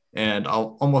 and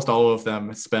almost all of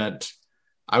them spent,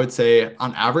 I would say,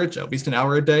 on average, at least an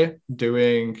hour a day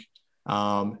doing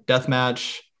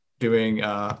deathmatch, doing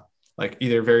like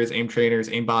either various aim trainers,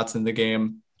 aim bots in the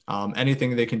game,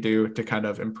 anything they can do to kind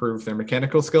of improve their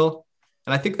mechanical skill.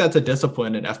 And I think that's a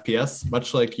discipline in FPS,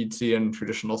 much like you'd see in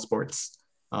traditional sports.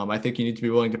 I think you need to be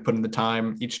willing to put in the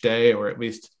time each day, or at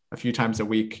least a few times a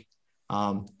week,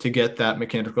 to get that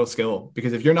mechanical skill.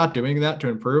 Because if you're not doing that to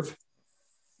improve,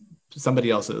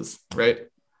 somebody else is, right?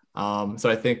 So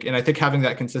I think having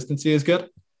that consistency is good.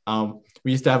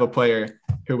 We used to have a player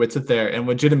who would sit there and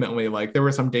legitimately, like, there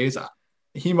were some days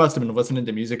he must have been listening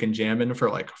to music and jamming for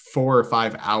like 4 or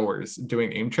 5 hours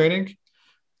doing aim training.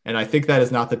 And I think that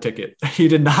is not the ticket. He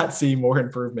did not see more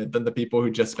improvement than the people who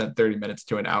just spent 30 minutes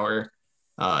to an hour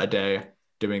a day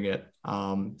doing it.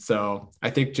 So I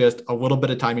think just a little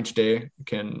bit of time each day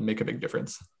can make a big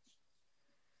difference.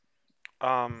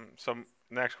 So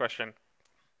next question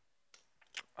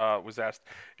was asked: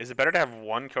 is it better to have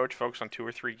one coach focus on 2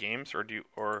 or 3 games,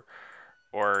 or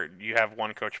or you have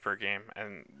one coach per game?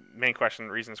 And main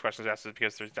reason this question is asked is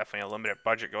because there's definitely a limited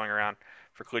budget going around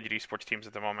for collegiate esports teams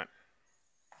at the moment.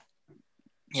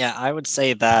 Yeah, I would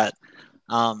say that.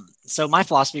 So my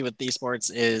philosophy with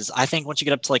esports is I think once you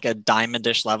get up to like a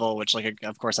diamond-ish level, which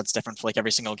of course that's different for like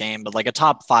every single game, but like a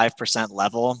top 5%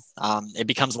 level, it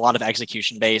becomes a lot of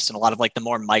execution based and a lot of like the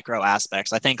more micro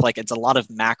aspects. I think like it's a lot of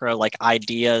macro like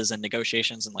ideas and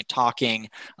negotiations and like talking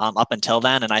up until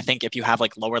then. And I think if you have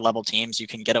like lower level teams, you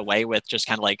can get away with just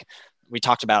kind of like we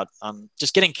talked about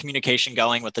just getting communication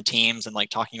going with the teams and like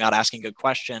talking about asking good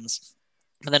questions.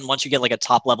 And then once you get like a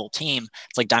top level team,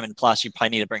 it's like Diamond Plus, you probably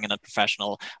need to bring in a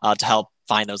professional to help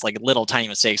find those like little tiny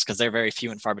mistakes because they're very few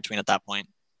and far between at that point.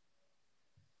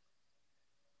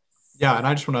 Yeah, and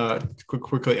I just want to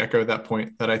quickly echo that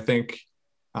point that I think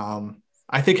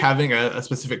having a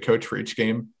specific coach for each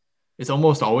game is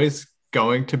almost always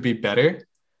going to be better,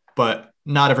 but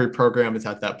not every program is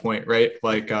at that point, right?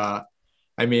 Like, I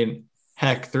mean,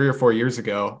 heck, 3 or 4 years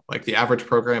ago, like the average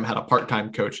program had a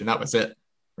part-time coach and that was it,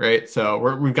 right? So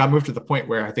we've got moved to the point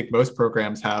where I think most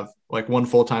programs have like one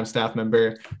full-time staff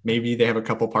member, maybe they have a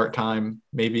couple part-time,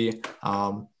 maybe.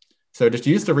 So just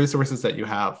use the resources that you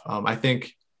have. I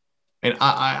think, and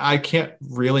I can't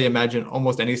really imagine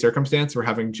almost any circumstance where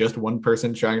having just one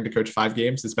person trying to coach 5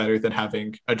 games is better than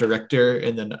having a director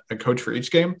and then a coach for each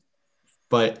game.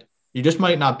 But you just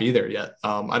might not be there yet.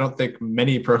 I don't think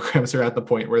many programs are at the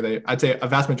point where I'd say a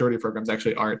vast majority of programs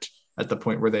actually aren't at the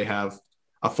point where they have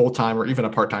a full-time or even a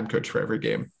part-time coach for every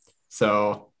game.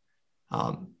 So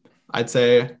I'd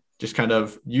say just kind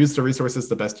of use the resources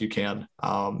the best you can.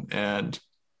 And,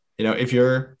 you know, if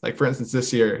you're like, for instance,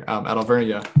 this year at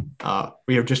Alvernia,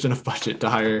 we have just enough budget to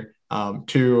hire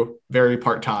 2 very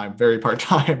part-time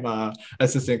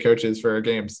assistant coaches for our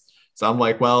games. So I'm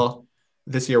like, well,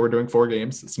 this year we're doing 4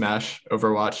 games: Smash,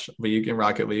 Overwatch, League, and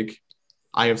Rocket League.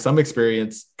 I have some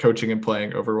experience coaching and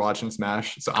playing Overwatch and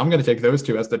Smash, so I'm going to take those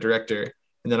 2 as the director,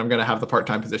 and then I'm going to have the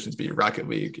part-time positions be Rocket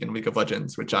League and League of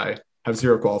Legends, which I have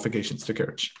 0 qualifications to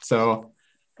coach. So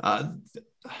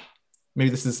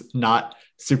maybe this is not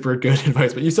super good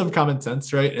advice, but use some common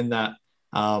sense, right? In that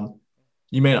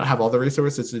you may not have all the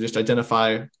resources, to just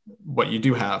identify what you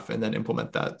do have and then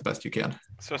implement that the best you can.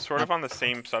 So sort of on the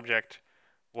same subject,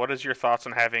 what is your thoughts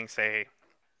on having, say,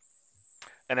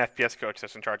 an FPS coach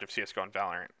that's in charge of CSGO and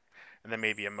Valorant, and then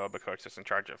maybe a MOBA coach that's in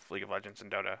charge of League of Legends and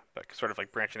Dota, but sort of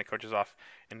like branching the coaches off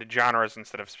into genres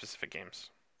instead of specific games?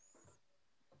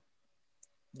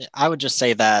 I would just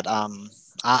say that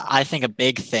I think a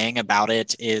big thing about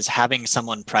it is having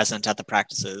someone present at the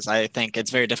practices. I think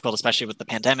it's very difficult, especially with the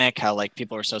pandemic, how like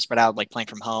people are so spread out, like playing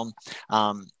from home.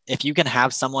 If you can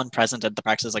have someone present at the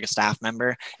practices, like a staff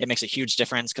member, it makes a huge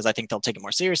difference because I think they'll take it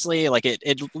more seriously. Like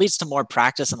it leads to more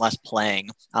practice and less playing.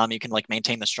 You can like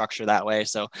maintain the structure that way.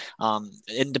 So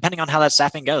and depending on how that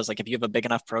staffing goes, like if you have a big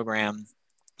enough program,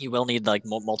 you will need like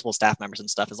multiple staff members and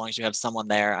stuff. As long as you have someone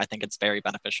there, I think it's very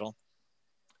beneficial.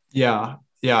 Yeah.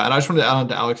 Yeah. And I just wanted to add on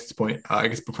to Alex's point, I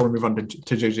guess before we move on to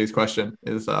JJ's question,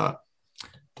 is that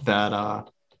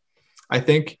I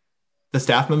think the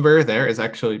staff member there is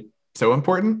actually so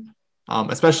important,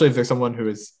 especially if there's someone who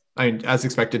is, I mean, as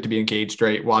expected to be engaged,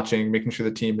 right? Watching, making sure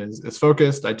the team is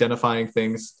focused, identifying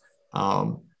things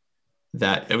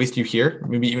that at least you hear,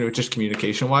 maybe even with just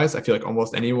communication wise. I feel like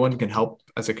almost anyone can help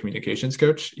as a communications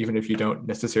coach, even if you don't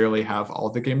necessarily have all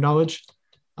the game knowledge.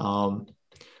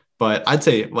 But I'd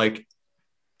say, like,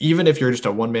 even if you're just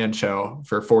a one-man show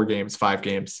for 4 games, 5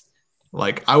 games,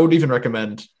 like I would even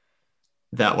recommend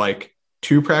that like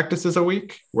 2 practices a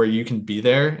week where you can be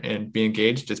there and be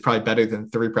engaged is probably better than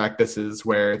 3 practices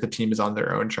where the team is on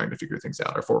their own trying to figure things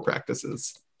out, or 4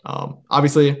 practices.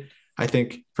 Obviously, I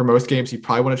think for most games, you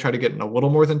probably want to try to get in a little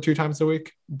more than 2 times a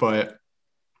week. But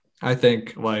I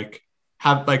think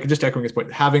just echoing his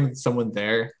point, having someone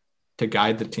there to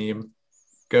guide the team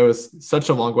goes such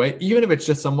a long way, even if it's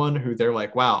just someone who they're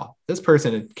like, wow, this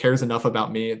person cares enough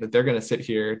about me that they're going to sit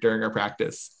here during our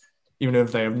practice, even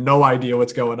if they have no idea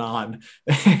what's going on,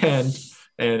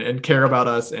 and care about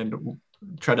us and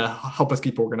try to help us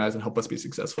keep organized and help us be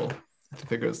successful. I think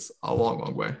that goes a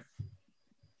long way.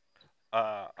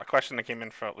 A question that came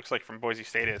in from, looks like from Boise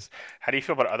State, is how do you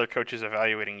feel about other coaches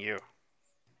evaluating you?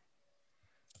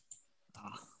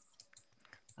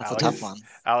 That's a tough one.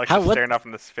 Alex is staring up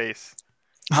in this face.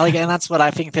 And that's what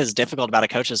I think is difficult about a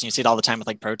coaches. And you see it all the time with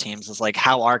like pro teams, is like,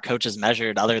 how are coaches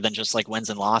measured other than just like wins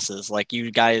and losses? Like,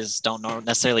 you guys don't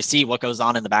necessarily see what goes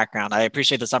on in the background. I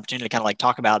appreciate this opportunity to kind of like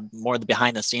talk about more the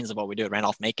behind the scenes of what we do at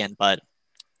Randolph-Macon, but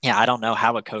yeah, I don't know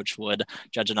how a coach would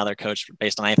judge another coach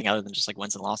based on anything other than just like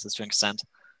wins and losses to an extent.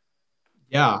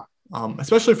 Yeah.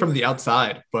 Especially from the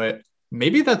outside, but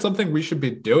maybe that's something we should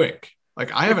be doing.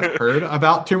 Like, I haven't heard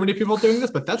about too many people doing this,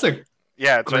 but that's a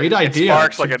Yeah, great it idea,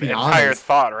 sparks to like an be entire honest.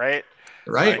 thought, right?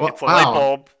 Right? Like Well, it's a light wow.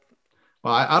 bulb.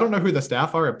 Well, I don't know who the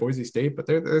staff are at Boise State, but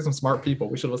there's some smart people.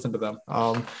 We should listen to them,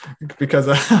 because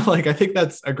like, I think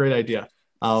that's a great idea.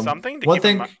 Something to One keep in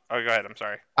thing mind. Oh, go ahead. I'm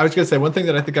sorry. I was going to say, one thing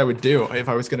that I think I would do if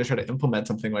I was going to try to implement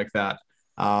something like that,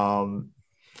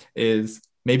 is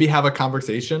maybe have a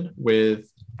conversation with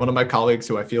one of my colleagues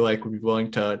who I feel like would be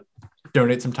willing to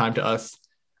donate some time to us,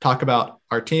 talk about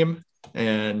our team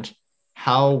and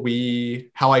how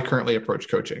I currently approach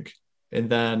coaching, and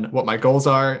then what my goals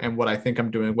are and what I think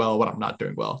I'm doing well, what I'm not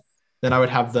doing well. Then I would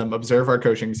have them observe our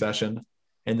coaching session,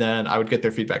 and then I would get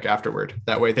their feedback afterward.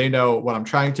 That way they know what I'm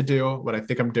trying to do, what I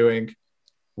think I'm doing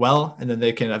well, and then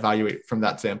they can evaluate from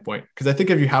that standpoint. Because I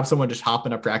think if you have someone just hop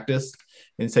in a practice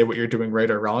and say what you're doing right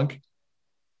or wrong,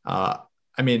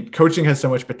 I mean, coaching has so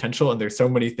much potential and there's so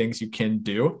many things you can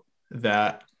do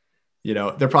that,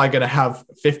 they're probably going to have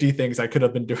 50 things I could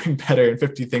have been doing better and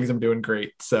 50 things I'm doing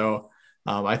great. So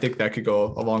I think that could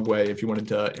go a long way if you wanted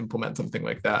to implement something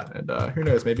like that. And who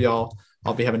knows, maybe I'll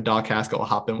be having Doc Haskell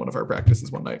hop in one of our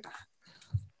practices one night.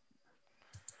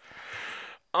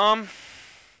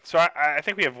 So I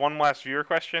think we have one last viewer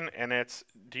question, and it's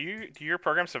do your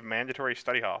programs have mandatory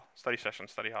study hall?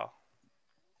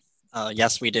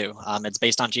 Yes, we do. It's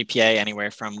based on GPA,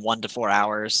 anywhere from 1 to 4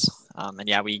 hours. And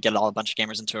yeah, we get a bunch of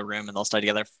gamers into a room and they'll study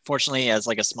together. Fortunately, as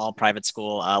like a small private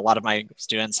school, a lot of my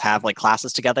students have like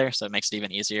classes together, so it makes it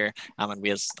even easier. And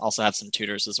we also have some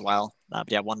tutors as well.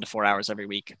 But yeah, 1 to 4 hours every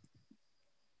week.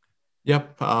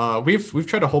 Yep. We've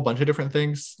tried a whole bunch of different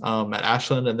things at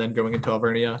Ashland, and then going into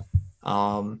Alvernia.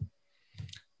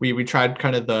 We tried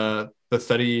kind of the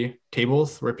study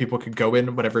tables where people could go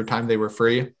in whatever time they were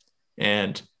free,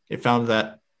 and it found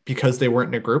that because they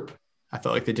weren't in a group, I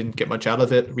felt like they didn't get much out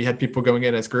of it. We had people going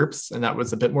in as groups, and that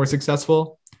was a bit more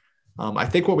successful. I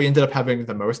think what we ended up having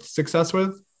the most success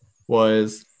with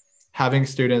was having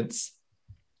students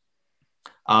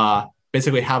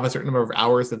basically have a certain number of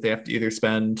hours that they have to either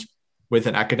spend with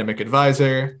an academic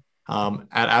advisor. At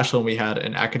Ashland, we had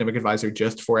an academic advisor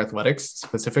just for athletics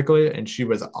specifically, and she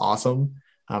was awesome.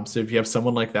 So if you have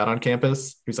someone like that on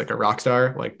campus who's like a rock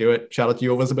star, like, do it. Shout out to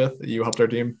you, Elizabeth. You helped our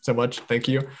team so much. Thank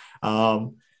you.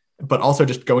 But also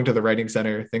just going to the writing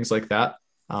center, things like that.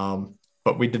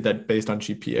 But we did that based on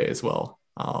GPA as well.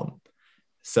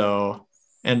 So,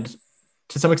 and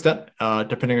to some extent,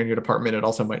 depending on your department, it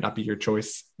also might not be your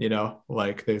choice.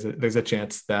 Like there's a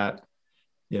chance that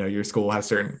your school has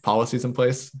certain policies in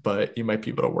place, but you might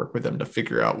be able to work with them to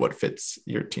figure out what fits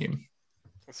your team.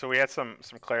 So we had some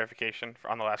clarification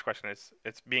on the last question.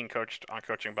 It's being coached on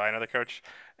coaching by another coach,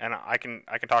 and I can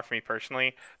talk for me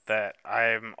personally that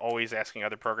I'm always asking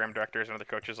other program directors and other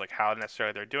coaches like how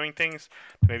necessarily they're doing things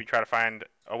to maybe try to find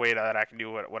a way that I can do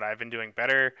what I've been doing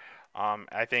better.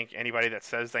 I think anybody that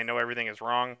says they know everything is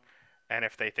wrong, and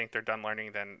if they think they're done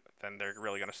learning, then they're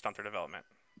really going to stunt their development.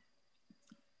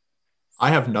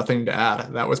 I have nothing to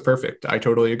add. That was perfect. I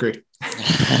totally agree.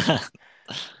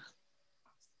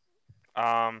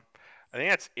 I think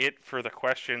that's it for the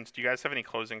questions. Do you guys have any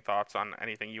closing thoughts on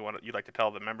anything you'd like to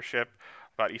tell the membership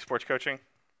about esports coaching?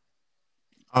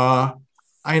 I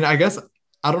guess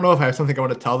I don't know if I have something I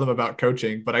want to tell them about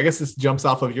coaching, but I guess this jumps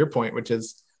off of your point, which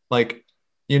is like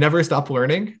you never stop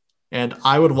learning. And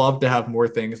I would love to have more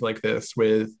things like this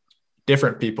with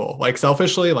different people. Like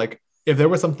selfishly, like if there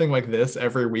was something like this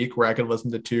every week where I could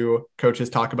listen to two coaches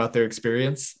talk about their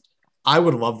experience, I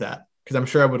would love that because I'm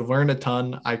sure I would learn a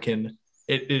ton.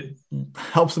 It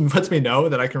helps and lets me know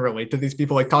that I can relate to these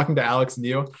people. Like talking to Alex and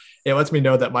you, it lets me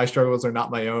know that my struggles are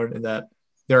not my own and that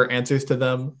there are answers to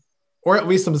them, or at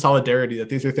least some solidarity that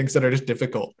these are things that are just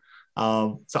difficult.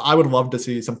 So I would love to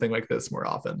see something like this more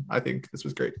often. I think this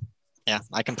was great. Yeah,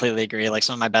 I completely agree. Like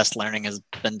some of my best learning has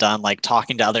been done like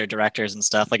talking to other directors and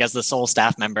stuff. Like as the sole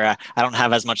staff member, I don't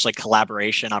have as much like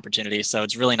collaboration opportunities. So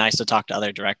it's really nice to talk to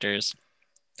other directors.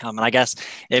 And I guess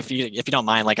if you don't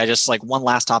mind, like I just like one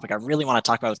last topic I really want to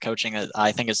talk about with coaching,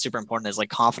 I think is super important is like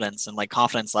confidence and like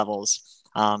confidence levels.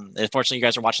 Unfortunately, you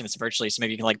guys are watching this virtually, so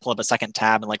maybe you can like pull up a second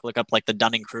tab and like look up like the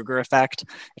Dunning-Kruger effect.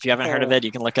 If you haven't heard of it,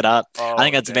 you can look it up. I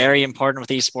think that's very important with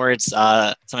esports.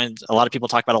 Something a lot of people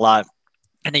talk about a lot.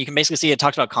 And then you can basically see it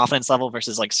talks about confidence level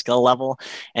versus like skill level.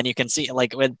 And you can see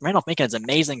like with Randolph-Macon, it's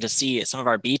amazing to see some of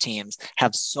our B teams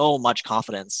have so much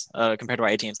confidence compared to our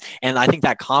A teams. And I think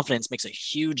that confidence makes a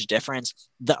huge difference.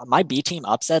 My B team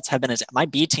upsets have been my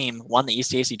B team won the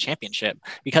ECAC championship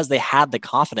because they had the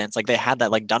confidence, like they had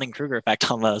that like Dunning-Kruger effect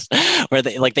almost, where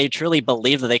they truly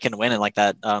believe that they can win and like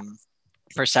that.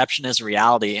 perception is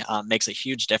reality makes a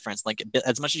huge difference. Like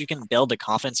as much as you can build the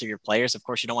confidence of your players, of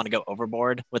course, you don't want to go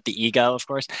overboard with the ego, of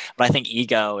course, but I think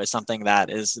ego is something that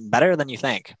is better than you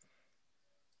think.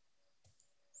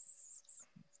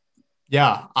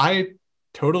 Yeah, I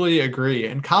totally agree.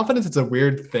 And confidence is a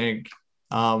weird thing,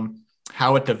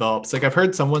 how it develops. Like I've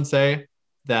heard someone say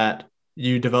that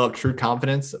you develop true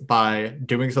confidence by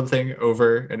doing something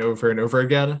over and over and over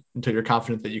again until you're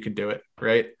confident that you can do it,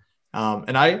 right?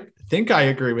 And I think I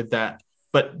agree with that.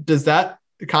 But does that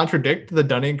contradict the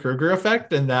Dunning-Kruger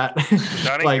effect in that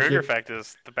The like Dunning-Kruger effect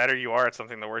is the better you are at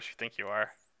something, the worse you think you are.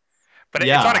 But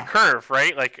it's on a yeah, curve,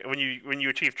 right? Like when you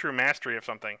achieve true mastery of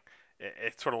something,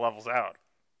 it sort of levels out.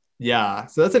 yeah.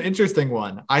 So that's an interesting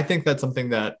one. I think that's something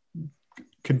that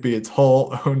could be its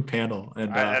whole own panel.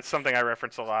 And That's something I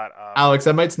reference a lot. Alex,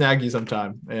 I might snag you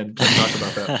sometime and talk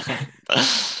about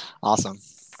that. Awesome.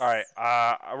 All right,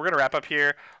 we're gonna wrap up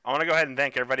here. I want to go ahead and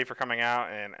thank everybody for coming out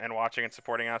and watching and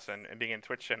supporting us and being in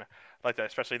Twitch. And I'd like to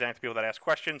especially thank the people that ask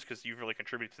questions because you've really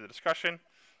contributed to the discussion.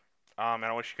 And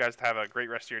I wish you guys to have a great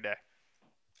rest of your day.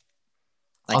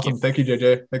 Thank you. Awesome. Thank you,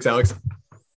 JJ. Thanks, Alex.